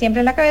que vaya siempre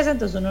en la cabeza,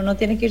 entonces uno no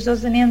tiene que ir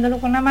sosteniéndolo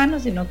con la mano,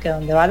 sino que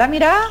donde va la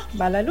mirada,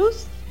 va la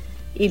luz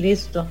y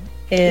listo.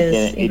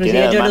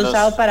 Inclusive yo lo he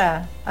usado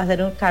para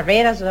hacer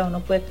carreras, o sea, uno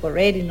puede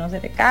correr y no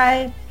se le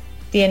cae.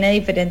 Tiene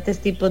diferentes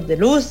tipos de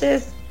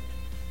luces.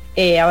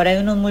 Ahora hay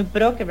unos muy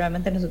pro que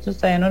realmente nosotros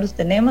todavía no los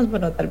tenemos,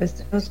 pero tal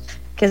vez los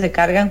que se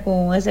cargan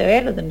con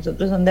USB, los de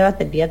nosotros son de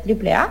batería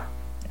AAA.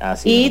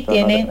 Y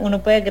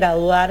uno puede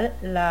graduar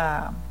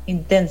la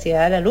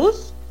intensidad de la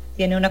luz.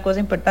 Tiene una cosa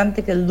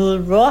importante que es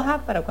luz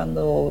roja para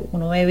cuando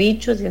uno ve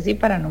bichos y así,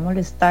 para no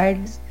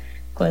molestarles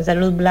con esa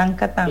luz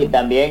blanca tan. Y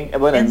también,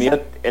 bueno,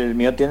 el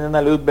mío tiene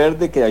una luz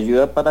verde que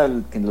ayuda para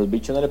que los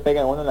bichos no le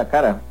peguen a uno en la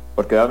cara.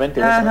 Porque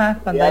obviamente Ajá,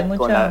 cuando hay mucha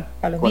con la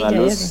palomilla y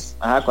luz, eso.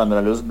 cuando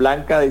la luz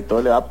blanca y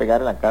todo le va a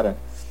pegar en la cara.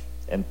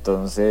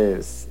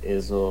 Entonces,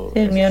 eso, Sí,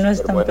 el eso mío no es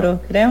súper tan bueno.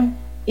 pro, creo.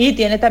 Y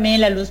tiene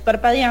también la luz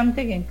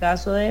parpadeante, que en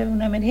caso de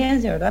una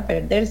emergencia, ¿verdad?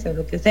 Perderse o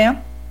lo que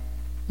sea,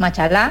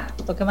 machalá,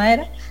 toque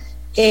madera,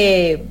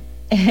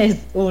 es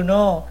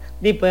uno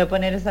puede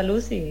poner esa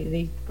luz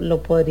y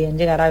lo podrían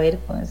llegar a ver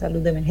con esa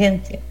luz de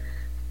emergencia.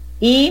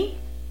 Y,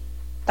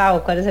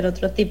 Tao, ¿cuál es el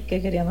otro tip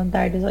que quería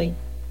contarles hoy?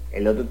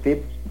 El otro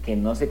tip, que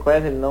no sé cuál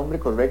es el nombre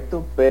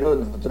correcto, pero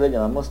nosotros le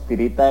llamamos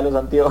tirita de los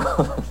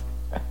anteojos,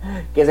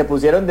 que se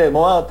pusieron de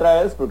moda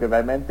otra vez, porque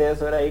realmente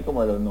eso era ahí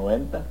como de los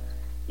 90.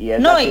 Y es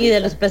No, la y de tirita.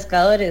 los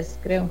pescadores,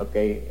 creo. Ok,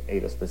 y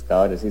los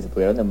pescadores, sí, se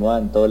pusieron de moda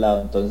en todo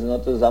lado. Entonces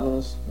nosotros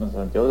usamos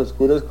nuestros anteojos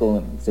oscuros,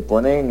 se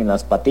ponen en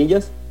las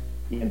patillas,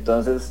 y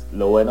entonces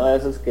lo bueno de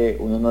eso es que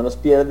uno no los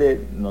pierde,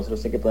 no se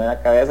los tiene que poner en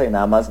la cabeza y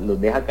nada más los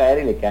deja caer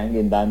y le quedan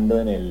guindando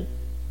en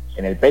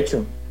el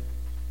pecho.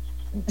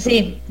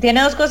 Sí,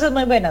 tiene dos cosas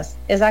muy buenas,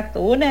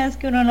 exacto. Una es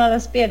que uno no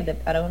las pierde,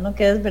 para uno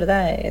que es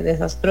verdad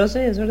desastroso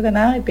y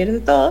desordenado y pierde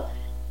todo.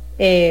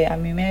 A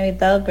mí me ha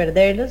evitado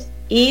perderlos.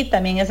 Y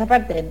también esa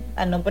parte,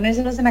 al no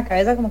ponérselos en la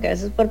cabeza, como que a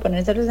veces por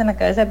ponérselos en la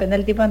cabeza, depende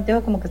del tipo de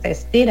anteojo, como que se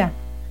estira.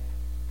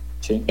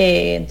 Sí.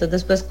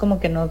 Entonces pues como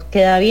que no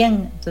queda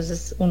bien,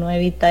 entonces uno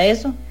evita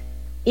eso.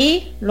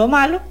 Y lo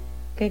malo,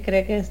 que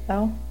cree que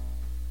está...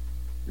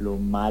 Lo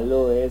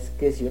malo es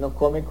que si uno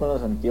come con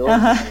los anteojos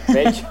Ajá. en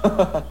el pecho,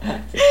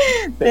 se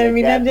le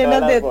Terminan quedan todas llenos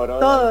las de boronas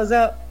todo, o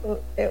sea,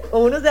 o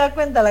uno se da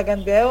cuenta la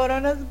cantidad de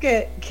boronas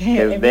que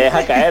que emite.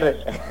 deja caer.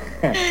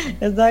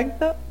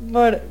 Exacto,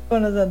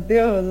 con los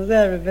anteojos, o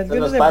sea, de repente Eso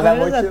uno nos se pasa pone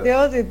los mucho.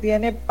 anteojos y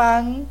tiene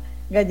pan,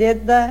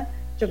 galleta,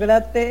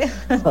 chocolate,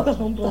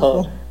 todo un Todo.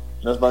 poco,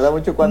 Nos pasa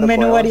mucho un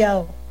menú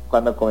variado.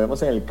 cuando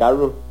comemos en el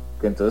carro,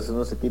 que entonces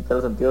uno se quita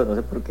los anteojos, no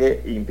sé por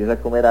qué, y empieza a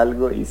comer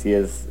algo y sí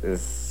es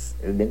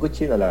bien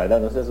cochino, la verdad,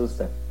 no se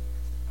asusta.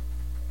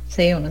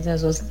 Sí, uno se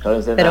asusta.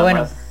 Entonces Pero nada bueno,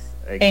 más,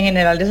 en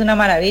general es una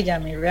maravilla, a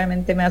mí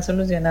realmente me ha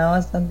solucionado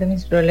bastante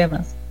mis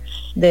problemas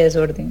de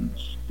desorden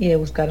y de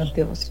buscar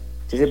anteojos.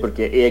 sí,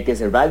 porque y de que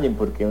se rayen,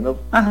 porque uno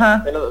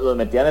Ajá. los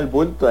metía en el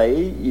bulto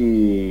ahí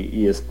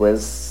y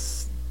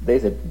después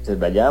se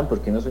rayaban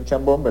porque uno es un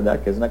chambón, ¿verdad?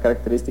 Que es una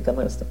característica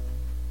nuestra.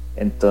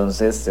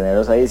 Entonces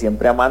tenerlos ahí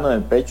siempre a mano en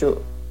el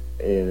pecho,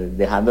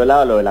 dejando de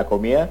lado lo de la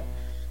comida,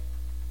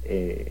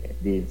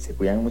 se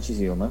cuidan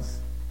muchísimo más.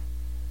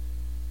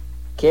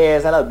 Que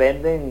esas las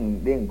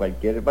venden en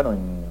cualquier, bueno,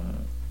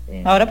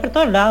 Ahora por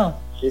todos lados.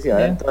 sí,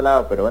 ahora en todo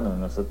lado, pero bueno,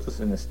 nosotros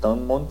en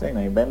Stone Mountain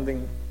ahí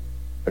venden,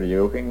 pero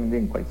yo creo que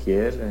en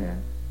cualquier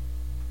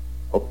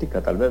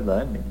óptica tal vez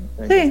la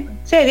venden.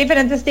 Sí, hay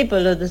diferentes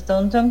tipos. Los de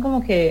Stone son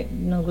como que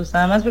nos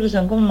gustaban más porque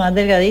son como más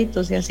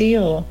delgaditos y así,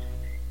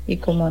 y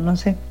como, no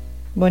sé,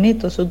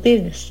 bonitos,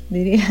 sutiles,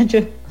 diría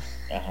yo.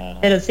 Ajá.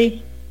 Pero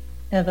sí,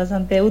 es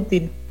bastante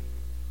útil.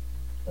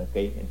 Ok,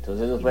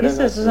 entonces esos Y fueron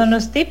listo, esos son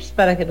los tips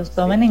para que los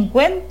tomen en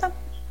cuenta.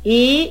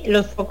 Y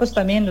los focos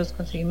también los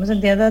conseguimos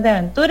en tiendas de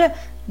aventura.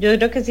 Yo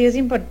creo que sí es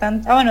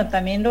importante. Bueno,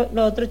 también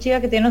lo otro chiva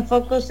que tienen los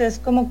focos es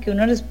como que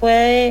uno les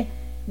puede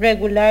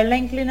regular la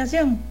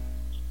inclinación.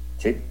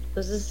 Sí.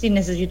 Entonces, si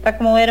necesita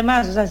como ver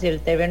más, o sea, si el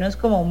terreno es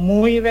como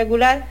muy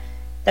irregular,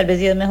 tal vez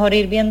sí es mejor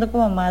ir viendo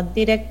como más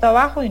directo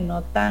abajo y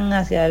no tan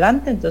hacia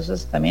adelante.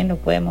 Entonces también lo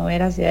puede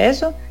mover hacia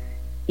eso.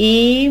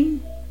 Y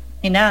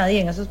nada, y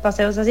en esos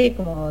paseos así,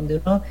 como donde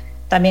uno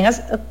también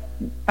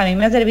a mí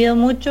me ha servido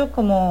mucho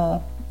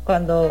como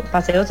cuando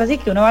paseos así,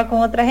 que uno va con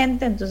otra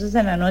gente, entonces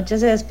en la noche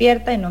se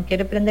despierta y no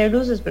quiere prender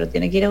luces, pero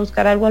tiene que ir a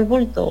buscar algo al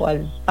bulto o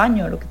al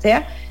baño o lo que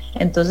sea,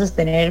 entonces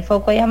tener el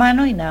foco ahí a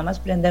mano y nada más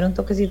prender un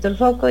toquecito el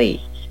foco y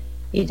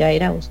ya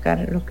ir a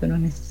buscar lo que uno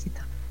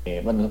necesita.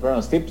 Bueno, esos fueron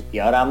los tips y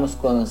ahora vamos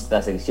con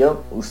nuestra sección.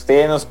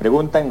 Ustedes nos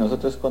preguntan,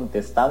 nosotros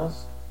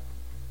contestamos.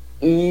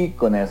 Y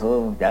con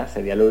eso ya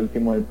sería lo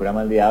último del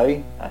programa del día de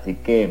hoy. Así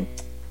que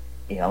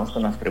y vamos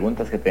con las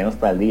preguntas que tenemos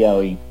para el día de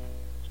hoy.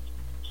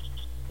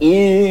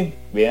 Y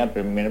bien, la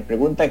primera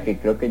pregunta que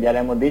creo que ya le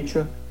hemos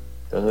dicho.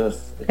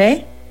 Entonces,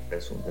 ¿Okay?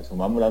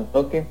 resumámosla un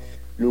toque.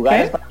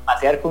 Lugares para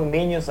pasear con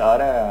niños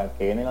ahora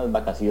que vienen las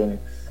vacaciones.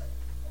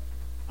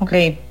 Ok.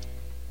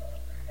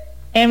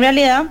 En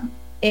realidad,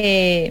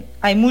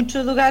 hay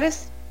muchos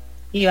lugares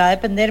y va a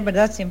depender,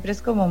 ¿verdad? Siempre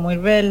es como muy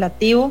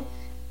relativo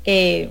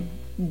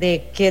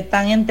de qué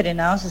tan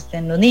entrenados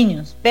estén los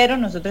niños. Pero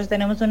nosotros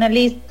tenemos una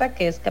lista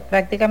que es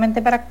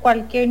prácticamente para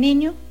cualquier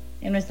niño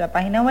en nuestra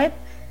página web.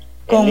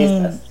 En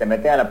listas, se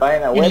meten a la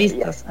página web. En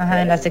listas,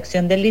 en la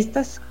sección de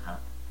listas. Ajá.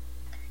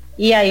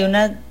 Y hay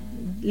una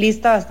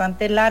lista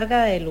bastante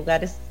larga de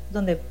lugares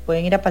donde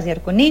pueden ir a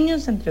pasear con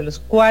niños, entre los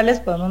cuales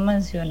podemos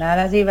mencionar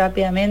así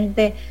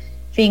rápidamente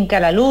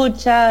Finca La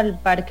Lucha, el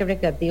Parque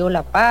Recreativo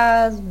La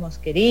Paz,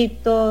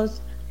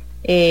 Mosqueritos,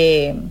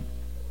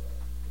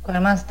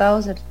 ¿cuál más está?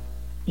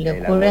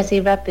 Le ocurre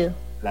así rápido.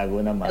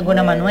 Laguna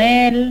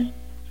Manuel,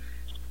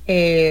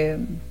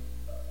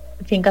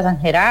 Finca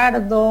San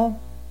Gerardo,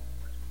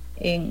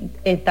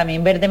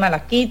 también Verde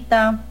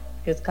Malaquita,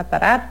 que es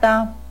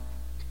Catarata,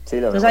 Sí,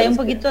 lo Entonces mejor hay un es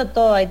que- poquito de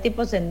todo, hay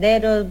tipo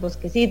senderos,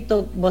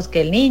 bosquecito, bosque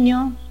del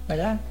niño,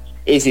 ¿verdad?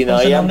 Y si no Como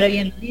su habían... nombre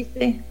bien lo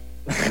dice.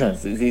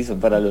 Sí, sí, son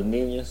para los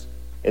niños.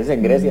 Es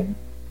en Grecia. Ujú.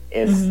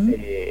 Ujú.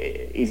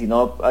 Y si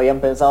no habían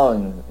pensado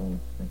en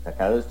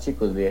sacar a los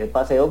chicos de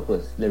paseo,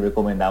 pues les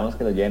recomendamos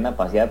que los lleven a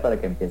pasear para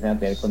que empiecen a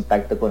tener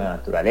contacto con la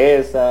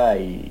naturaleza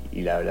y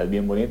la verdad es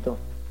bien bonito.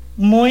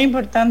 Muy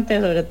importante,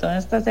 sobre todo en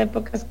estas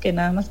épocas que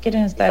nada más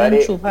quieren Y estar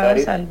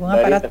enchufados a algún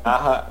aparato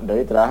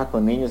Dori trabaja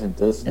con niños,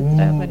 entonces de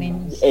trabajo de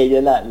niños. ella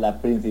es la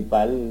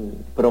principal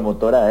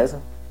promotora de eso.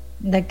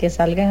 De que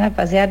salgan a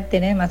pasear,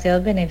 tiene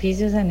demasiados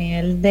beneficios a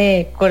nivel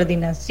de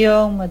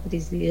coordinación,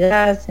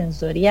 motricidad,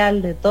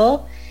 sensorial, de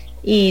todo.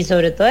 Y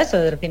sobre todo eso,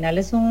 al final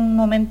es un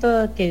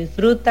momento que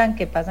disfrutan,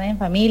 que pasan en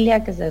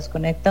familia, que se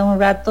desconectan un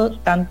rato,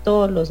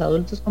 tanto los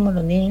adultos como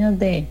los niños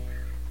de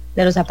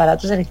los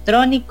aparatos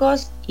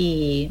electrónicos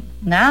y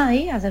nada,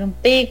 y hacer un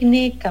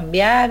picnic,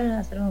 cambiar,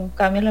 hacer un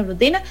cambio en la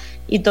rutina.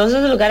 Y todos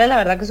esos lugares la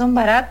verdad que son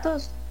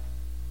baratos,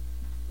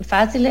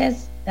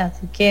 fáciles,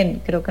 así que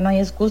creo que no hay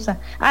excusa.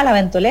 Ah, la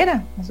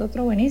ventolera, es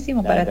otro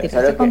buenísimo para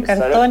tirarse con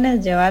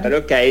cartones, llevar.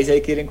 Claro que ahí sí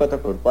hay que ir en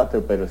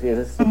 4x4, pero sí,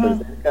 eso es súper Ajá.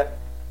 cerca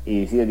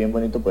y sí, es bien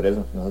bonito por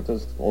eso.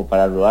 Nosotros, o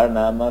para rodar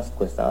nada más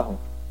cuesta abajo.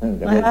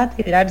 Ajá,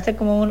 tirarse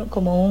 ¿cómo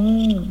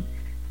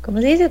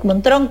se dice? Como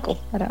un tronco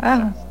para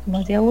abajo, como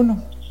hacía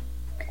uno.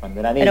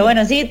 Cuando era niño. Pero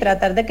bueno, sí,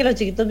 tratar de que los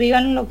chiquitos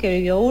vivan lo que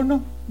vivió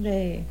uno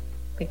de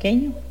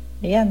pequeño,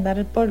 y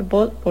andar por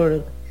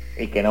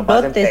Y que no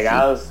pasen botes y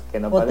pegados,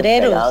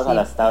 potreros, pegados a sí.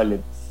 las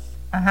tablets.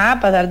 Ajá,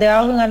 pasar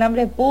debajo de un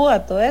alambre de púa,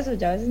 todo eso,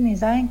 ya a veces ni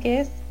saben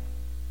qué es.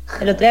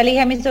 El otro día le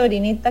dije a mi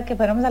sobrinita que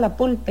fuéramos a la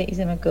pulpe y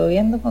se me quedó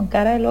viendo con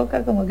cara de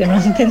loca, como que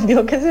no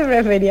entendió que se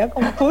refería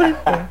con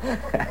pulpe.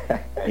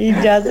 Y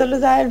ya solo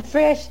sabe el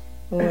fresh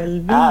o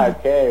el Ah,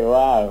 vino. ok,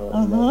 wow.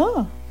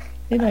 Ajá,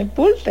 y no hay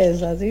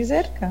pulpes así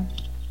cerca.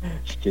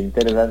 Qué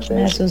interesante.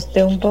 Me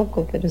asusté un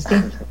poco, pero sí.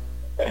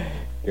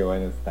 Qué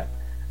bueno está.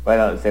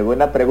 Bueno,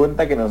 segunda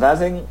pregunta que nos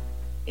hacen.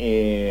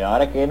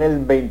 Ahora que viene el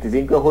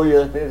 25 de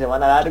julio, este fin de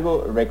semana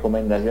largo,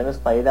 recomendaciones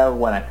para ir a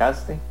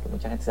Guanacaste, que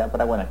mucha gente se va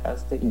para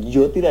Guanacaste.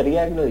 Yo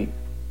tiraría, Glody,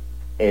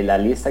 la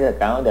lista que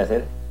acabamos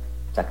de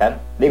sacar,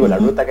 la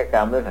ruta que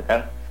acabamos de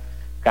sacar.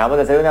 Acabamos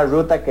de hacer una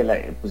ruta que la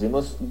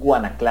pusimos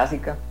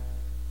Guanaclásica,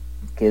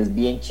 que es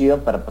bien chido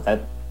para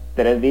pasar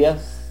 3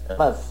 días,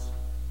 más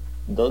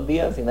 2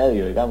 días y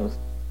medio, digamos,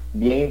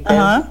 bien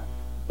intenso, Ajá.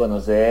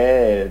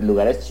 conocer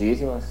lugares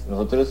chidísimos.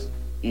 Nosotros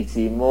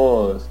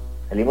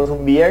salimos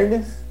un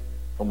viernes,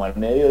 como al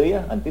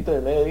mediodía, antito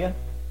del mediodía,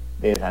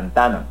 de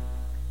Santana,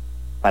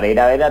 para ir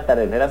a ver el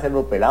atardecer a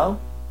Cerro Pelado,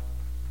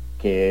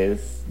 que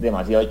es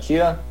demasiado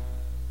chida.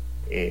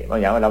 Bueno,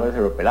 ya hablamos de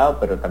Cerro Pelado,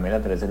 pero también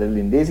el atardecer es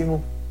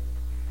lindísimo.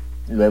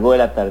 Luego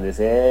del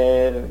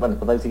atardecer, bueno,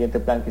 ¿cuál fue el siguiente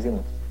plan que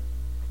hicimos?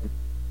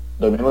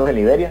 Dormimos en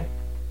Liberia.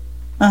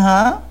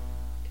 Ajá.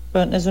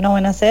 Bueno, es una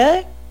buena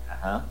sede.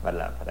 Ajá,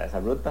 para esa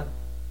ruta.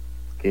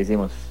 ¿Qué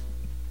hicimos?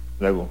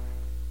 Luego.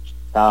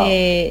 Sábado.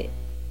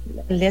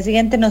 El día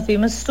siguiente nos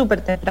fuimos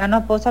súper temprano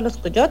a Poza Los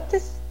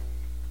Coyotes,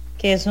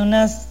 que es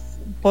unas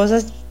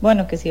pozas,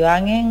 bueno, que si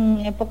van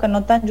en época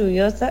no tan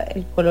lluviosa,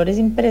 el color es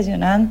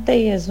impresionante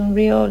y es un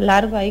río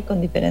largo ahí con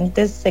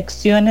diferentes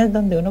secciones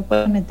donde uno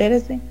puede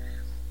meterse,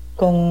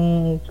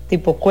 con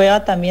tipo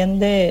cueva también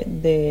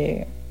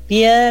de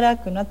piedra,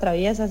 que uno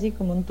atraviesa así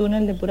como un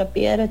túnel de pura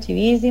piedra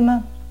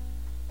chivísima.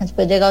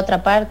 Después llega a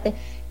otra parte,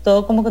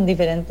 todo como con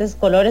diferentes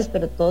colores,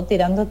 pero todo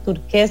tirando a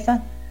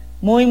turquesa.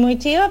 Muy, muy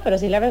chiva, pero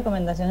sí la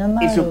recomendación es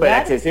madrugar. Y súper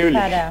accesible.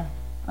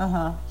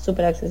 Ajá,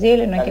 súper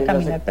accesible, no hay que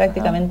caminar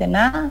prácticamente ajá.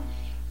 nada.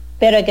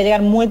 Pero hay que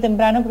llegar muy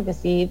temprano porque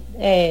sí,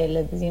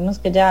 les decimos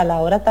que ya a la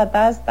hora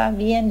tata está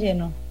bien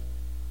lleno.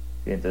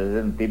 Sí, entonces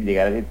es un tip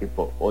llegar así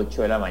tipo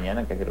 8 de la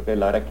mañana, que creo que es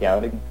la hora que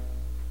abren,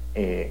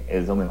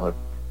 es lo mejor.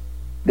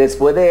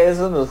 Después de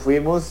eso nos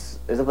fuimos,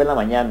 eso fue en la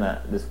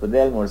mañana, después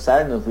de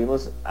almorzar nos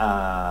fuimos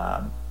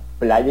a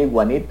Playa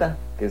Iguanita,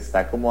 que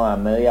está como a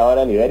media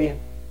hora de Liberia,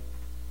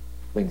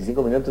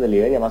 25 minutos de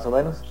Liberia más o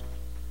menos,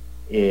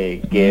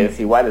 que es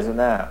igual,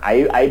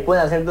 ahí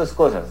pueden hacer 2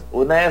 cosas.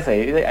 Una es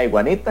ir a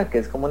Iguanita, que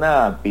es como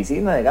una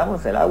piscina,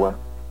 digamos, el agua,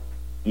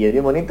 y es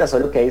bien bonita,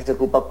 solo que ahí se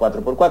ocupa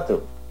 4x4.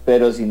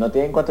 Pero si no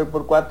tienen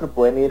 4x4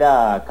 pueden ir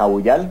a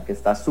Cabuyal, que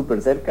está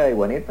súper cerca de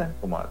Iguanita,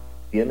 como a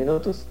 10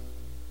 minutos,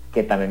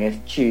 que también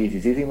es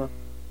chivisísima.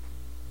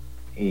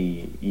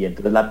 Y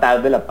entonces la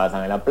tarde la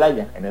pasan en la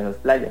playa, en esas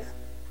playas.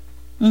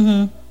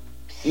 Uh-huh.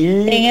 Y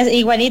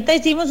Igualita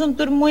hicimos un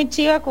tour muy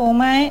chiva con un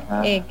mae,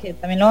 que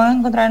también lo van a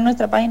encontrar en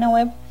nuestra página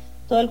web,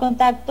 todo el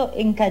contacto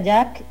en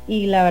kayak,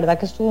 y la verdad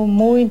que estuvo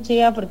muy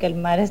chiva porque el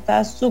mar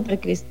estaba súper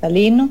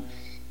cristalino,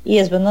 y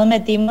después nos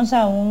metimos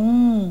a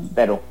un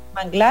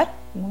manglar,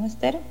 un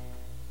estero,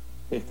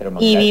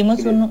 y vimos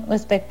un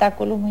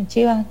espectáculo muy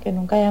chiva que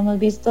nunca habíamos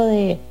visto,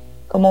 de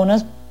como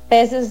unos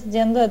peces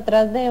yendo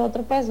detrás de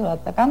otro pez o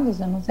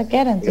atacándose, no sé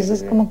qué era.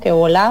 Entonces como que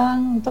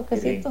volaban un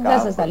toquecito, o sea,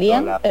 se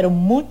salían, pero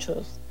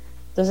muchos.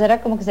 Entonces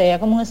era como que se veía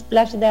como un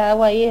splash de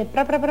agua ahí,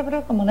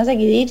 como una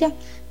seguidilla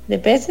de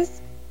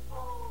peces.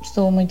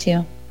 Estuvo muy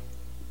chido.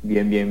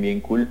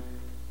 Bien cool.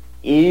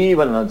 Y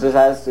bueno,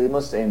 nosotros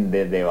estuvimos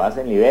desde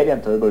base en Liberia,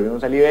 entonces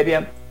volvimos a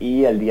Liberia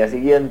y al día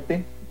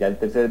siguiente, ya el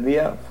tercer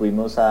día,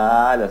 fuimos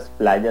a las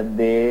playas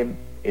de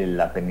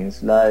la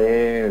península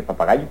de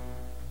Papagayo,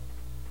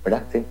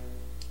 ¿verdad? Sí,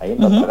 ahí en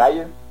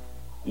Papagayo.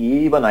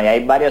 Y bueno, ahí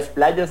hay varias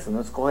playas, uno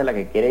escoge la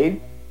que quiere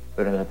ir,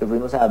 pero nosotros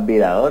fuimos a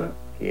Virador,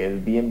 que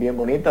es bien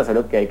bonita,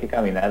 solo que hay que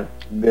caminar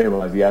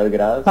demasiadas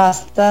gradas.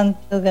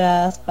 Bastantes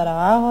gradas para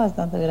abajo,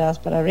 bastantes gradas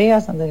para arriba,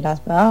 bastantes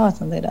gradas para abajo,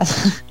 bastantes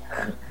gradas.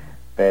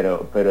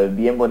 Pero es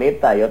bien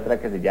bonita. Hay otra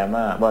que se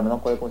llama, bueno, no me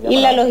acuerdo cómo se llama.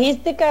 Y la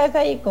logística es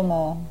ahí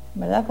como,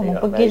 ¿verdad? Como un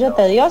poquillo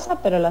tediosa,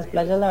 pero las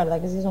playas la verdad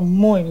que sí son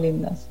muy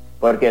lindas.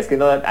 Porque es que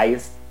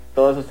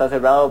todo eso está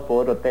cerrado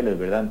por hoteles,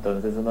 ¿verdad?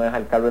 Entonces uno deja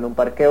el carro en un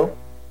parqueo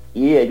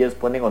y ellos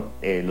ponen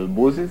los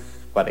buses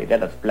para ir a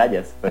las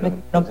playas. Pero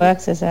no puede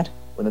acceder.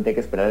 Uno tiene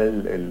que esperar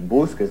el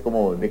bus, que es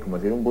como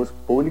decir un bus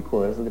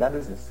público de esos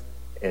grandes.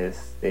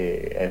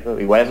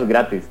 Igual eso es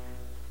gratis.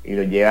 Y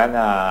lo llevan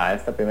a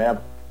esta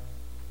primera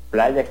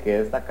playa que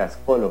es la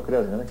Cascolo,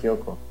 creo, si no me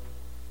equivoco,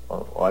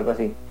 o algo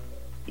así.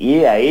 Y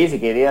de ahí,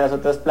 si quiere ir a las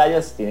otras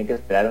playas, tiene que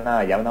esperar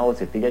una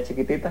bolsetilla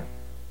chiquitita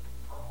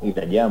y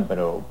la llevan,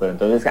 pero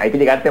entonces hay que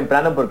llegar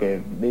temprano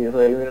porque eso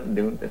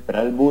de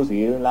esperar el bus y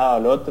ir de un lado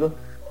al otro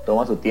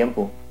toma su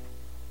tiempo.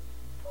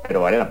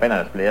 Pero vale la pena,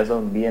 las playas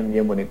son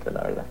bien bonitas,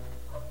 la verdad.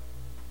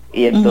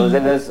 Y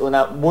entonces es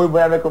una muy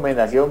buena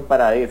recomendación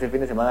para ese fin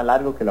de semana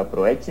largo, que lo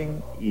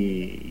aprovechen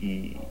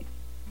y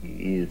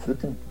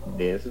disfruten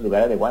de esos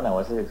lugares de Guana o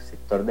ese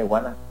sector de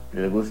Guana.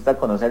 Les gusta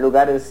conocer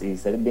lugares y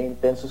ser bien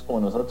intensos como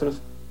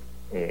nosotros,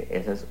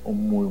 ese es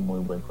un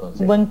muy buen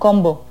consejo. Buen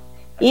combo.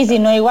 Y si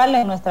no, igual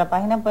en nuestra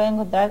página pueden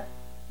encontrar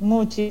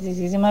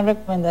muchísimas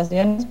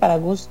recomendaciones para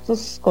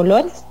gustos,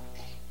 colores,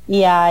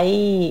 y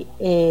ahí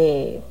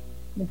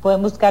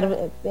pueden buscar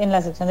en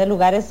la sección de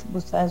lugares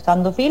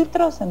usando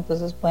filtros,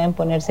 entonces pueden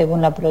poner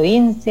según la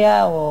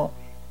provincia o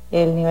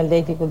el nivel de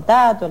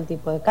dificultad o el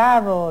tipo de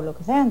carro o lo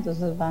que sea,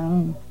 entonces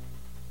van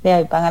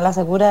a la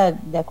segura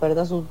de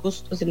acuerdo a sus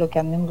gustos y lo que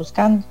anden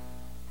buscando.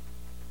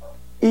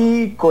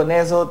 Y con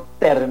eso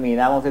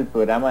terminamos el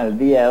programa del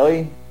día de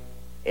hoy.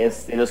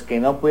 Los que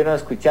no pudieron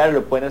escuchar,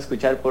 lo pueden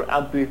escuchar por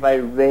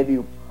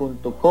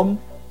amplifyradio.com.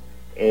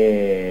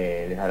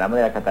 Les hablamos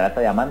de la Catarata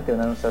Diamante,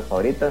 una de nuestras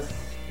favoritas,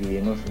 y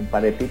vimos un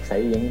par de tips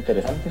ahí bien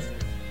interesantes.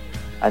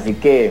 Así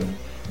que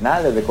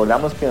nada, les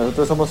recordamos que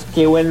nosotros somos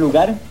Qué Buen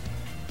Lugar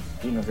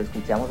y nos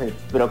escuchamos el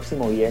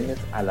próximo viernes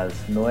a las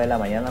 9 de la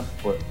mañana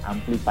por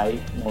Amplify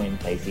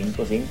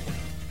 95.5.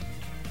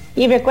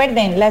 Y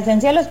recuerden, la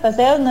esencia de los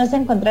paseos no es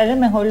encontrar el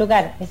mejor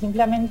lugar, es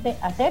simplemente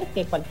hacer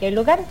que cualquier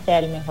lugar sea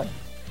el mejor.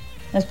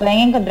 Nos pueden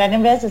encontrar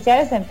en redes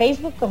sociales, en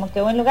Facebook como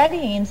Qué Buen Lugar y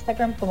en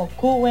Instagram como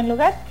Q Buen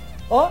Lugar,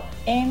 o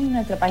en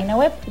nuestra página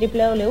web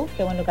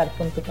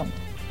www.quebuenlugar.com.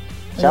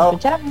 Nos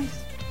escuchamos.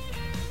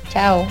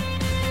 Chao.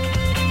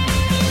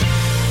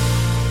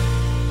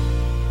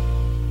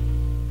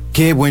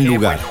 Qué buen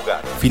lugar.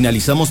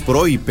 Finalizamos por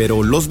hoy,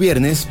 pero los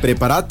viernes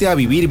prepárate a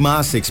vivir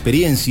más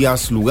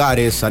experiencias,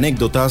 lugares,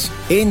 anécdotas,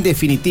 en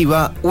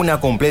definitiva, una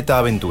completa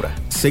aventura.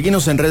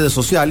 Seguinos en redes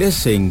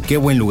sociales en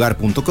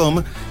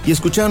quebuenlugar.com y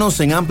escuchanos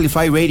en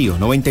Amplify Radio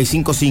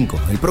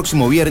 95.5 el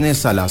próximo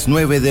viernes a las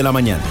 9 de la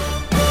mañana.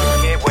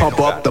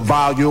 Pump up the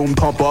volume,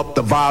 pump up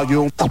the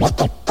volume.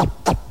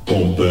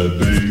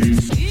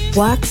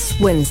 Wax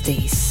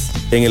Wednesdays.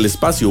 En el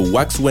espacio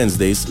Wax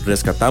Wednesdays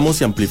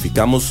rescatamos y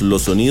amplificamos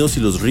los sonidos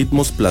y los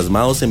ritmos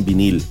plasmados en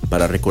vinil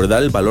para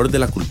recordar el valor de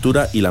la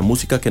cultura y la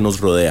música que nos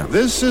rodea.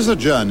 This is a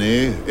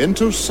journey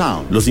into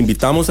sound. Los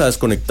invitamos a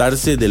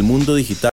desconectarse del mundo digital